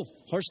 Oh,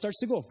 horse starts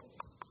to go.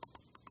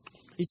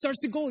 He starts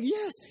to go.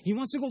 Yes, he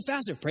wants to go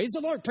faster. Praise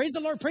the Lord, praise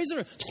the Lord, praise the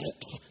Lord.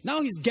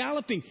 Now he's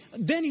galloping.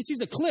 Then he sees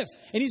a cliff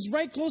and he's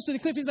right close to the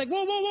cliff. He's like,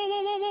 whoa.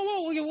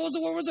 Okay,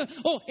 what was it?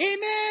 Oh,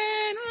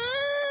 amen.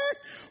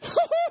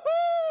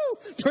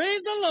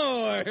 Praise the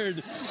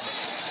Lord.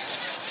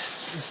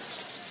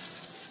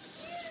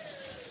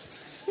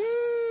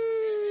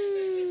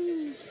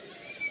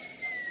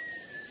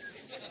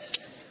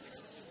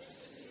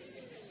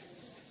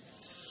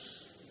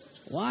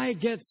 Why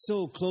get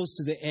so close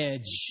to the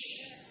edge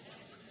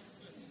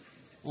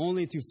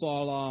only to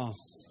fall off?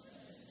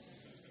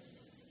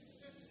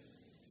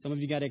 Some of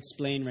you got to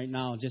explain right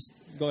now. Just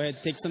go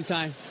ahead, take some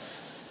time.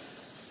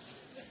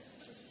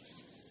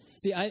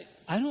 See, I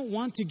don't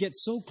want to get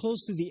so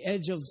close to the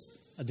edge of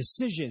a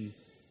decision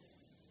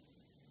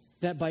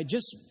that by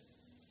just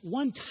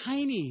one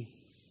tiny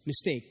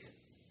mistake,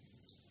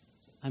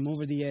 I'm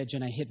over the edge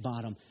and I hit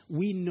bottom.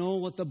 We know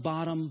what the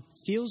bottom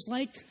feels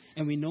like,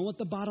 and we know what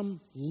the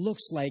bottom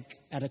looks like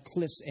at a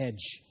cliff's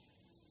edge.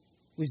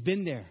 We've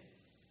been there.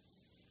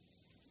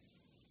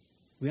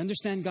 We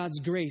understand God's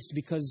grace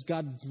because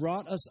God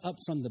brought us up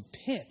from the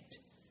pit.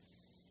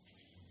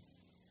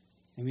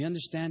 And we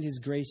understand His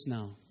grace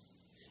now.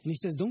 And He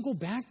says, don't go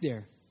back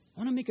there. I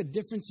want to make a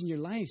difference in your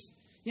life.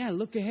 Yeah,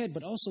 look ahead,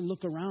 but also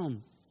look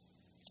around.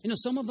 You know,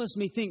 some of us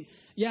may think,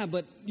 yeah,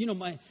 but, you know,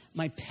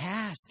 my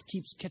past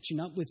keeps catching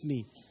up with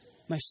me.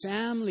 My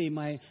family,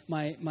 my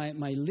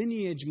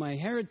lineage, my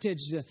heritage,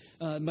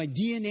 my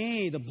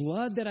DNA, the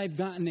blood that I've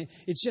gotten,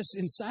 it's just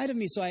inside of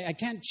me, so I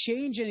can't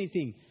change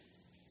anything.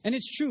 And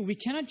it's true, we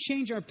cannot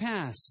change our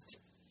past.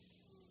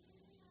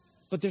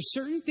 But there's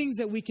certain things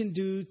that we can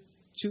do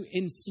to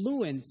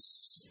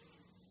influence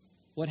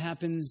what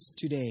happens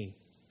today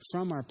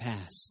from our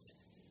past.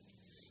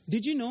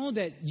 Did you know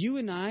that you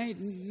and I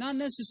not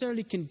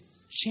necessarily can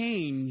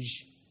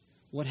change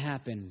what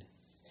happened,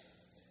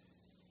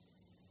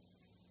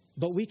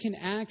 but we can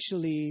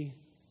actually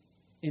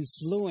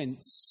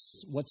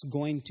influence what's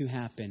going to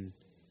happen,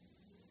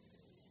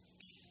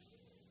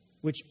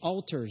 which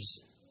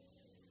alters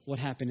what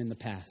happened in the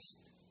past.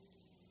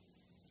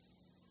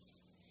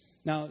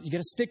 Now, you got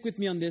to stick with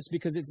me on this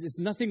because it's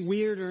nothing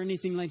weird or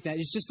anything like that.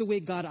 It's just the way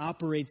God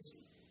operates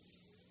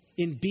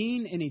in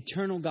being an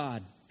eternal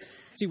God.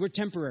 See, we're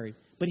temporary,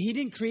 but He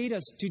didn't create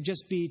us to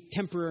just be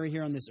temporary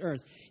here on this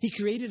earth. He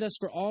created us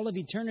for all of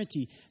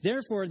eternity.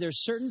 Therefore,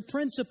 there's certain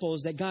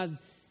principles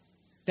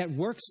that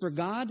works for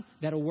God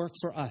that'll work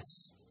for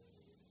us.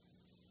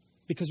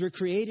 Because we're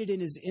created in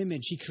His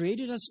image. He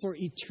created us for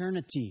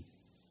eternity.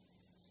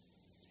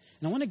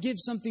 And I want to give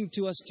something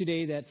to us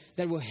today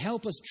that will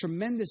help us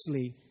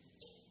tremendously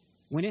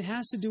when it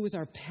has to do with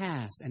our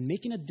past and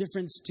making a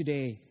difference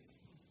today.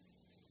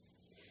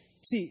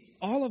 See,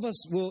 all of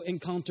us will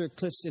encounter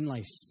cliffs in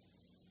life.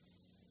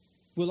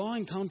 We'll all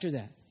encounter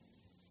that.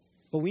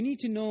 But we need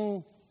to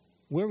know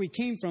where we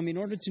came from in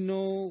order to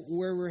know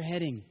where we're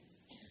heading.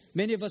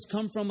 Many of us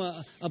come from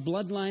a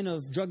bloodline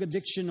of drug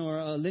addiction or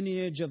a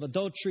lineage of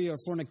adultery or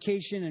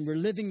fornication, and we're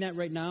living that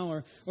right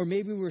now. Or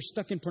maybe we're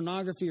stuck in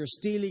pornography or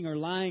stealing or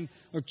lying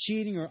or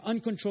cheating or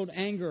uncontrolled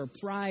anger or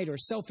pride or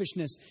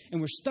selfishness.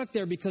 And we're stuck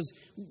there because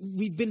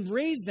we've been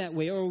raised that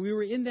way or we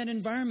were in that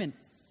environment.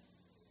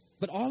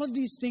 But all of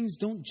these things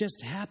don't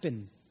just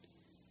happen.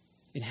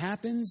 It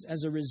happens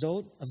as a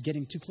result of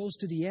getting too close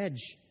to the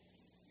edge.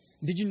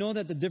 Did you know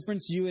that the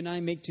difference you and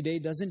I make today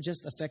doesn't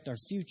just affect our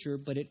future,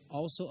 but it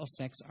also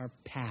affects our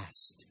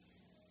past?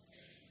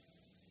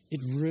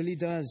 It really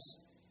does.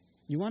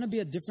 You want to be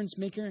a difference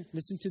maker?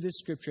 Listen to this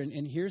scripture,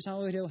 and here's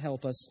how it'll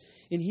help us.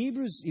 In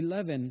Hebrews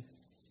 11,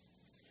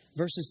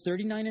 verses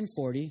 39 and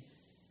 40,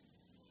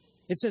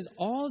 it says,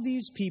 all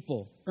these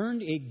people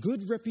earned a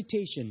good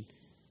reputation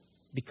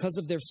because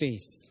of their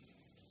faith.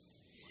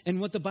 And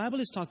what the Bible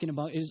is talking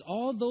about is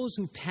all those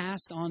who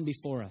passed on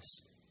before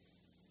us.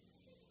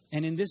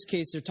 And in this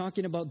case, they're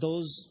talking about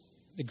those,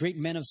 the great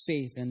men of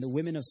faith and the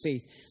women of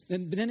faith.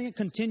 But then it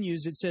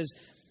continues, it says,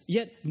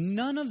 yet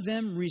none of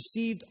them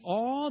received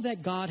all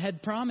that God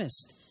had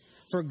promised.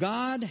 For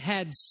God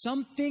had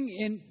something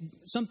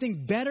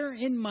better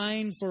in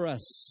mind for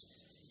us.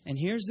 And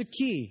here's the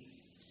key.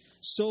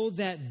 So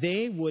that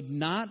they would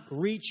not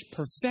reach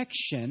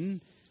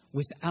perfection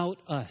without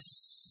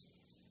us.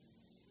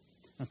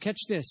 Now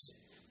catch this.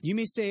 You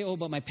may say, oh,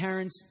 but my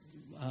parents,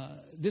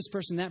 this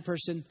person, that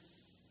person,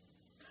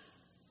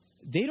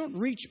 they don't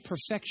reach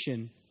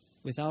perfection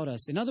without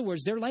us. In other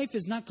words, their life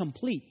is not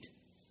complete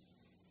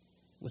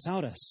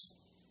without us.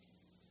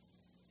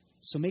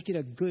 So make it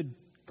a good,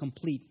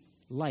 complete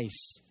life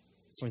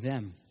for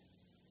them.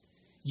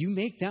 You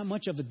make that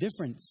much of a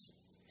difference.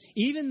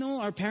 Even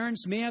though our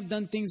parents may have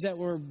done things that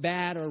were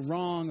bad or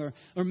wrong,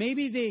 or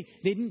maybe they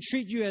didn't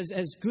treat you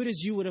as good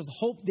as you would have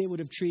hoped they would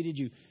have treated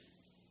you.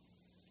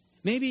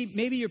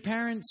 Maybe your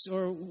parents,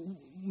 or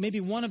maybe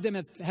one of them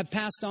have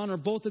passed on, or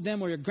both of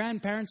them, or your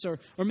grandparents, or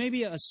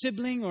maybe a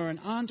sibling or an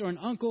aunt or an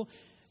uncle,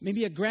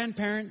 maybe a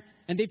grandparent,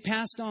 and they've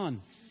passed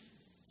on.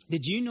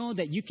 Did you know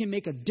that you can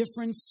make a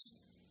difference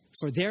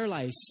for their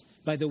life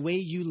by the way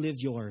you live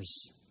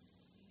yours?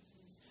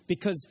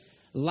 Because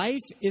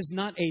life is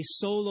not a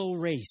solo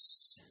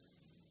race.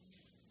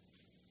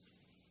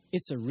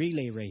 It's a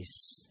relay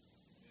race.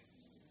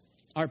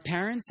 Our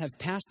parents have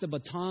passed the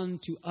baton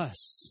to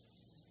us.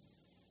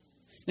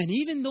 And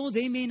even though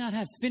they may not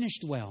have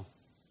finished well,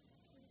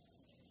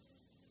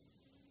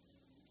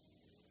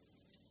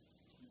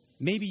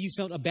 maybe you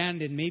felt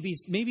abandoned. Maybe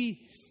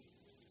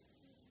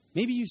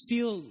you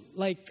feel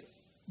like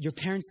your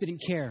parents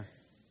didn't care.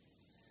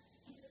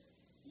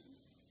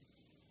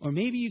 Or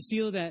maybe you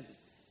feel that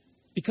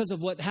because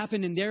of what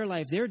happened in their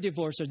life, their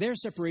divorce or their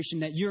separation,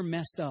 that you're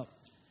messed up.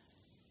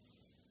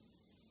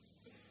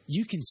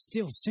 You can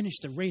still finish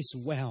the race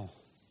well.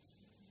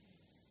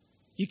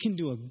 You can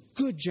do a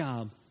good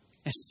job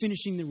at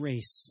finishing the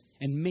race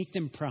and make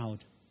them proud.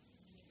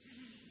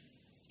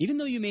 Even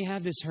though you may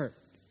have this hurt,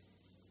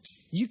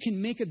 You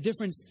can make a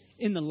difference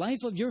in the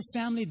life of your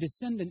family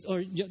descendants or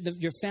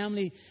your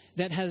family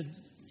that has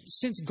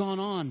since gone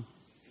on.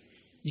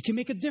 You can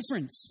make a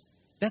difference.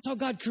 That's how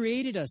God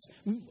created us,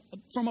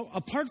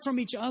 apart from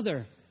each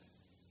other.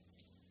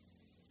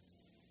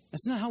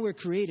 That's not how we're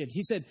created.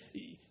 He said,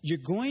 you're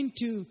going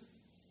to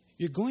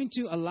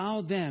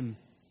allow them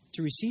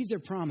to receive their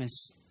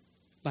promise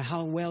by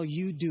how well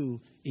you do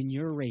in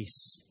your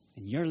race,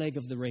 in your leg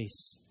of the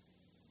race.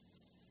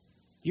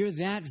 You're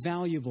that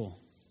valuable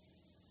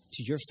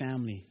to your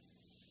family.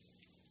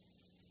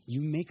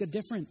 You make a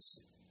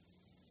difference.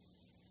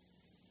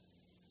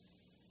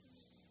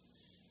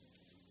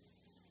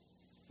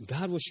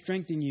 God will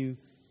strengthen you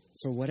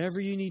for whatever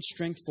you need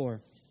strength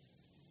for.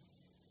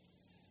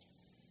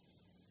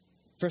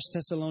 1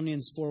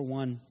 Thessalonians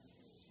 4:1.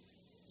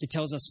 It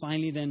tells us,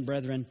 finally then,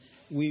 brethren,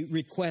 we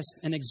request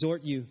and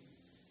exhort you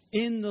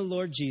in the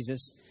Lord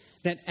Jesus,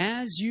 that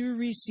as you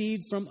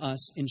received from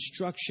us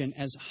instruction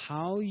as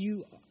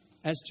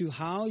to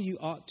how you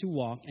ought to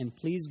walk and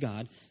please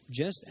God,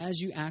 just as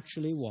you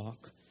actually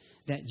walk,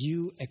 that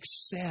you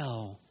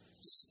excel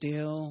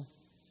still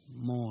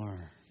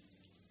more.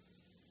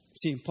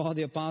 See, Paul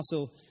the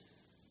Apostle,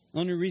 the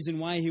only reason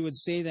why he would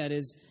say that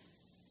is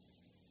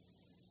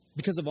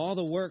because of all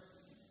the work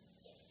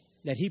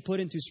that he put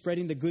into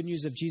spreading the good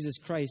news of Jesus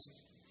Christ.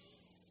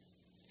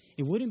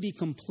 It wouldn't be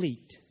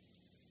complete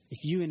if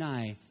you and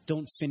I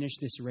don't finish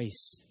this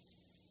race.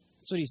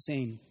 That's what he's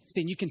saying. He's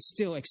saying you can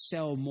still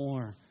excel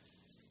more.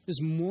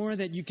 There's more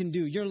that you can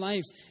do. Your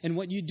life and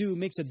what you do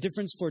makes a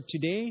difference for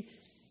today,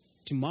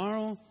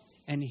 tomorrow,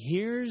 and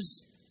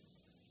here's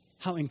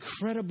how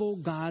incredible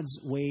God's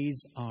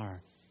ways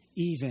are,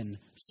 even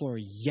for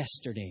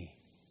yesterday.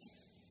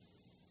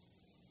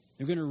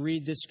 We're going to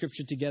read this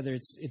scripture together.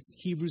 It's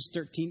Hebrews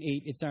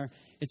 13:8.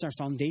 It's our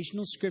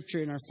foundational scripture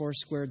in our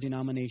Foursquare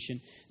denomination.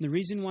 And the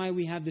reason why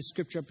we have this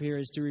scripture up here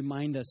is to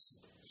remind us.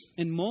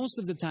 And most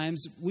of the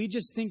times, we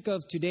just think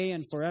of today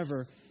and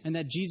forever, and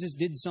that Jesus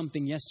did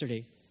something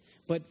yesterday.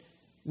 But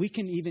we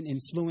can even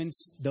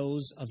influence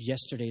those of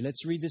yesterday.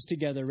 Let's read this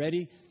together.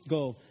 Ready?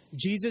 Go.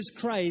 Jesus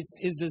Christ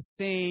is the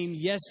same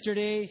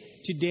yesterday,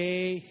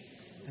 today,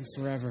 and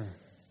forever.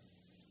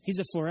 He's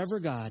a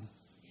forever God.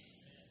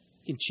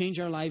 He can change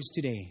our lives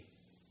today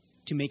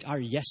to make our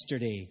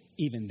yesterday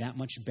even that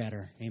much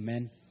better.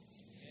 Amen.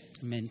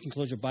 Amen. You can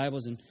close your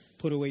Bibles and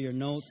put away your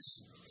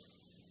notes.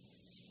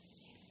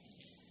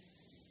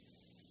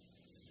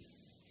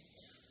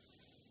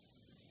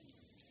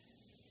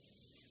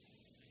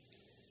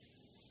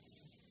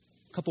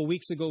 A couple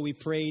weeks ago, we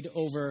prayed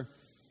over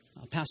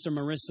Pastor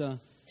Marissa,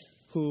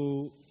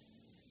 who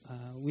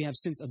we have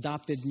since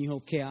adopted New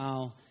Hope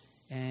Kea'au,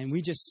 and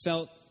we just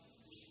felt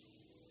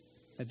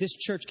that this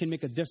church can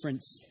make a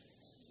difference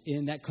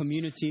in that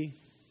community.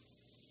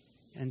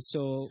 And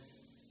so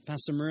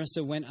Pastor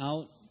Marissa went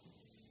out,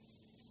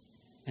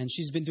 and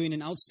she's been doing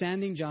an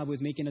outstanding job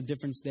with making a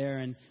difference there.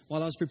 And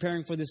while I was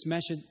preparing for this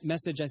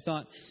message, I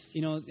thought,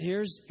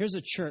 here's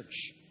a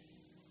church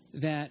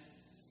that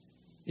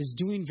is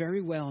doing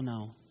very well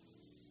now.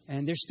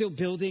 And they're still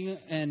building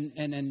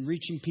and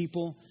reaching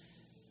people.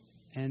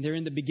 And they're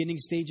in the beginning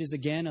stages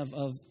again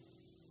of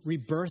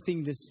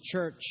rebirthing this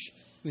church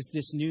with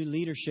this new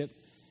leadership.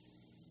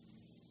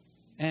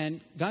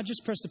 And God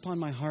just pressed upon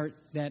my heart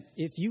that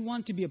if you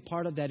want to be a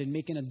part of that and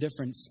making a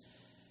difference,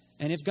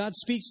 and if God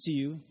speaks to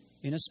you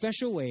in a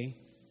special way,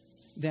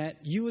 that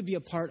you would be a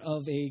part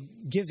of a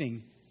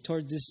giving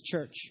toward this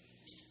church.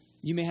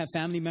 You may have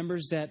family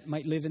members that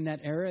might live in that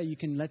area. You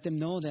can let them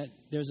know that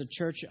there's a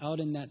church out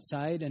in that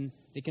side and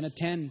they can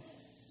attend.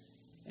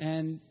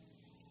 And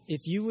if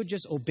you would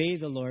just obey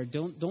the Lord,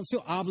 don't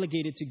feel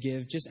obligated to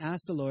give. Just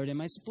ask the Lord, am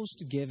I supposed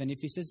to give? And if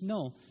He says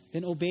no,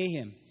 then obey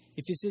Him.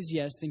 If He says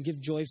yes, then give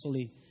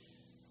joyfully.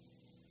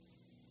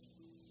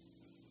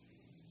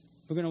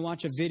 We're going to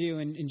watch a video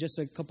in just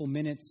a couple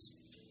minutes.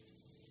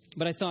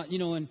 But I thought,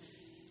 when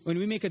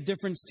we make a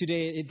difference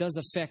today, it does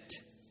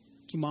affect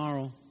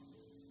tomorrow.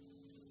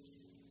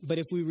 But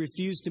if we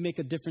refuse to make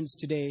a difference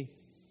today,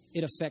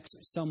 it affects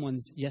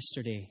someone's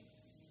yesterday.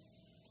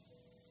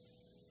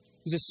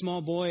 There's a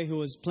small boy who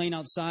was playing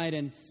outside,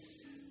 and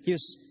he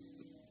was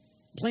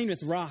playing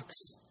with rocks.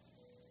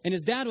 And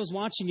his dad was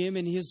watching him,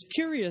 and he was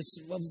curious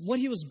of what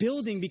he was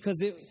building,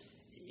 because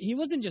he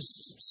wasn't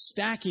just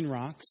stacking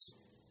rocks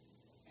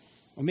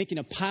or making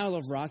a pile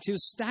of rocks. He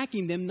was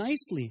stacking them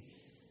nicely.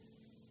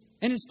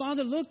 And his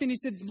father looked and he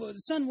said,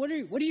 "Son, what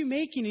are you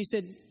making?" He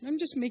said, "I'm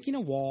just making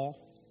a wall."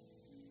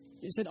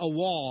 He said, "A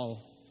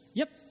wall?"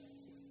 "Yep."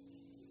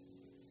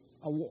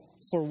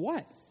 "For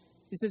what?"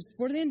 He says,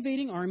 "For the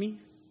invading army."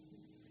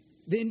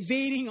 "The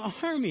invading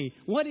army?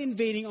 What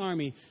invading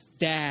army?"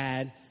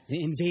 "Dad,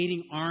 the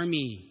invading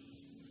army."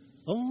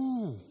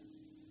 "Oh,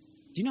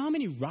 do you know how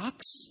many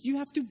rocks you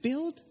have to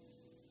build?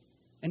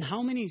 And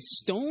how many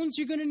stones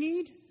you're going to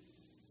need?"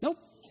 "Nope."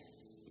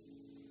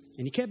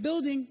 And he kept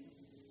building.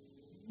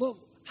 "Well,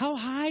 how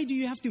high do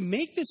you have to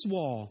make this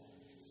wall?"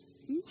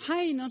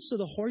 "High enough so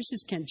the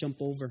horses can't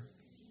jump over."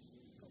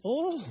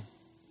 "Oh,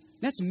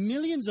 that's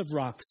millions of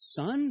rocks,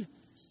 son.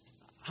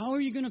 How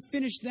are you going to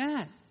finish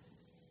that?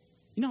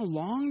 You know how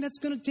long that's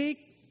going to take?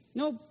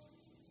 No.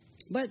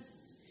 But,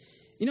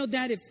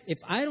 Dad, if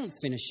I don't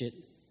finish it,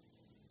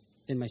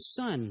 then my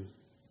son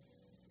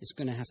is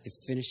going to have to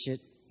finish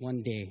it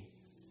one day.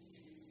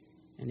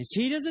 And if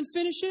he doesn't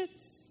finish it,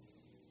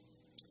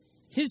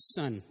 his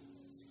son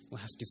will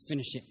have to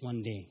finish it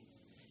one day.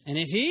 And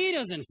if he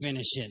doesn't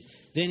finish it,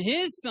 then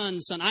his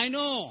son's son,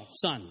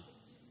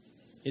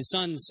 his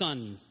son's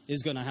son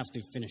is going to have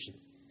to finish it.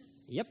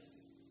 Yep.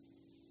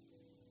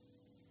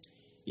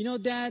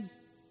 Dad,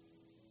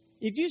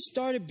 if you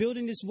started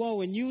building this wall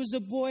when you was a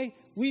boy,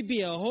 we'd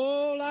be a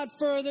whole lot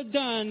further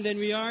done than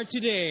we are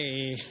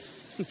today.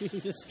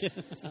 Just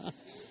kidding.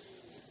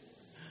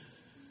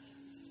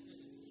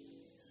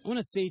 I want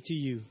to say to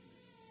you,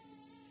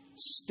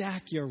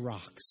 stack your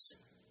rocks.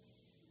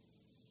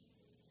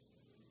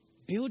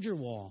 Build your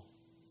wall.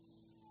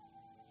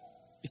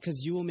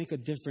 Because you will make a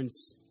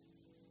difference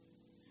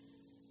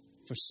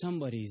for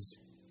somebody's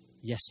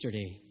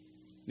yesterday.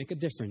 Make a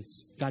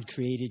difference. God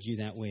created you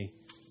that way.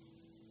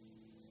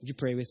 Would you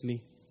pray with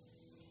me?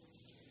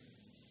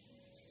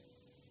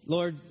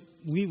 Lord,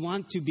 we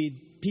want to be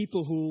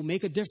people who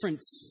make a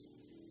difference.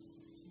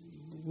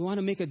 We want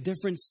to make a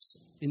difference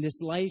in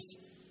this life.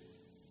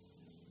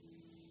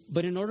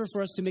 But in order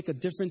for us to make a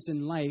difference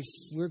in life,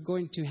 we're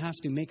going to have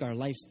to make our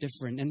life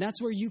different. And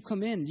that's where you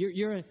come in.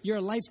 You're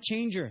a life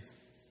changer.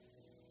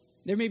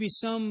 There may be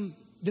some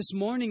this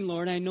morning,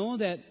 Lord, I know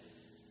that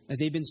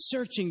they've been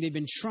searching, they've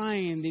been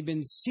trying, they've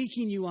been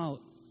seeking you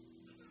out.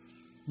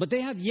 But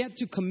they have yet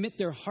to commit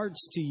their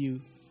hearts to you.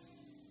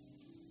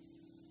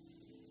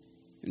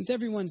 And with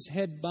everyone's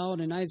head bowed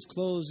and eyes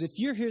closed, if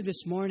you're here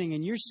this morning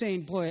and you're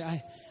saying, boy,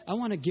 I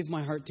want to give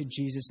my heart to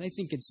Jesus, I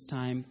think it's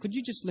time. Could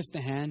you just lift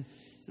a hand?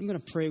 I'm going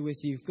to pray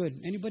with you.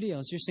 Good. Anybody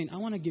else? You're saying, I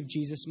want to give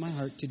Jesus my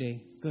heart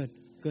today. Good.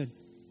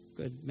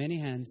 Many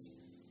hands.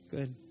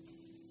 Good.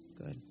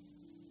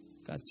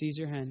 God sees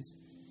your hands.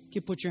 You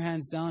can put your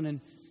hands down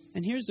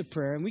and here's the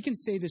prayer. And we can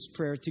say this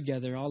prayer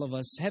together, all of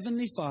us.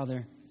 Heavenly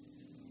Father,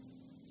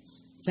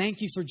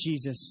 thank you for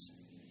Jesus.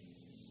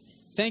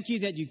 Thank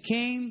you that you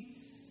came.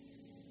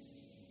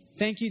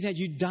 Thank you that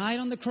you died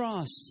on the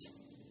cross.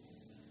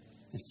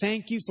 And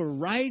thank you for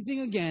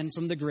rising again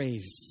from the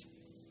grave.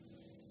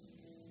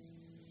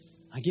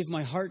 I give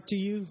my heart to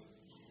you.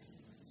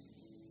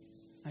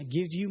 I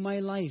give you my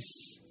life.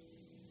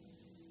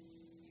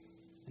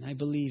 And I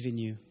believe in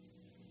you.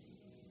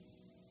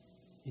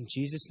 In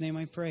Jesus' name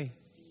I pray.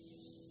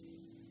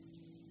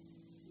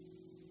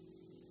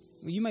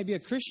 Well, you might be a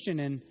Christian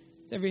and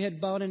with every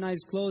head bowed and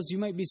eyes closed, you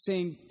might be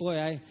saying, boy,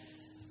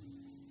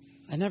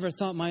 I never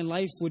thought my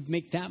life would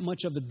make that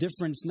much of a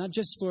difference, not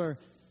just for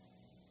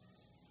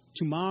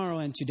tomorrow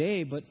and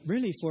today, but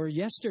really for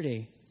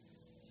yesterday.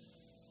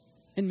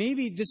 And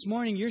maybe this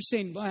morning you're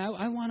saying, boy,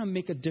 I want to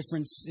make a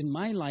difference in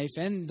my life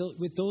and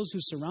with those who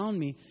surround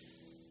me.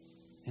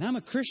 And I'm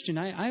a Christian.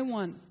 I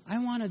want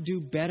to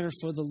do better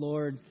for the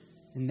Lord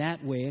in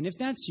that way. And if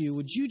that's you,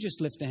 would you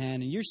just lift a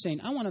hand and you're saying,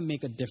 I want to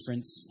make a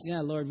difference.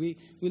 Yeah, Lord, we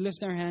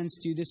lift our hands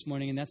to you this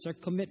morning and that's our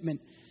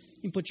commitment.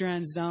 You can put your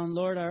hands down.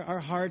 Lord, our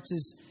hearts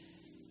is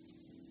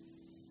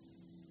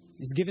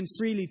given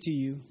freely to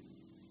you,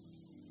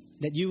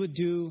 that you would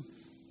do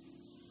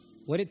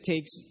what it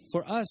takes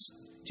for us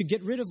to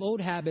get rid of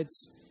old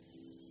habits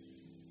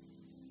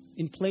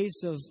in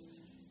place of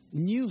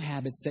new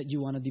habits that you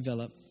want to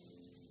develop.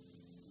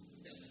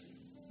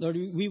 Lord,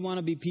 we want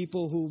to be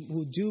people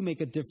who do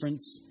make a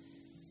difference.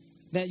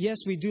 That yes,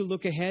 we do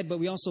look ahead, but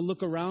we also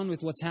look around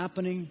with what's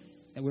happening,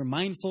 that we're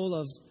mindful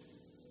of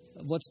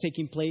what's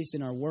taking place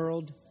in our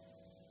world,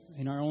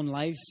 in our own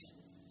life,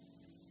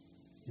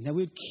 and that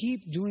we would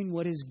keep doing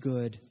what is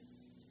good,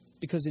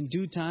 because in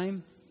due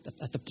time,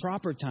 at the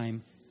proper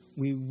time,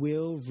 we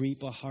will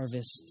reap a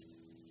harvest.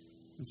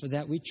 And for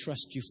that, we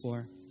trust you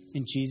for.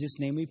 In Jesus'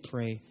 name we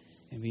pray.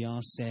 And we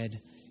all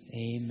said,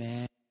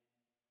 amen.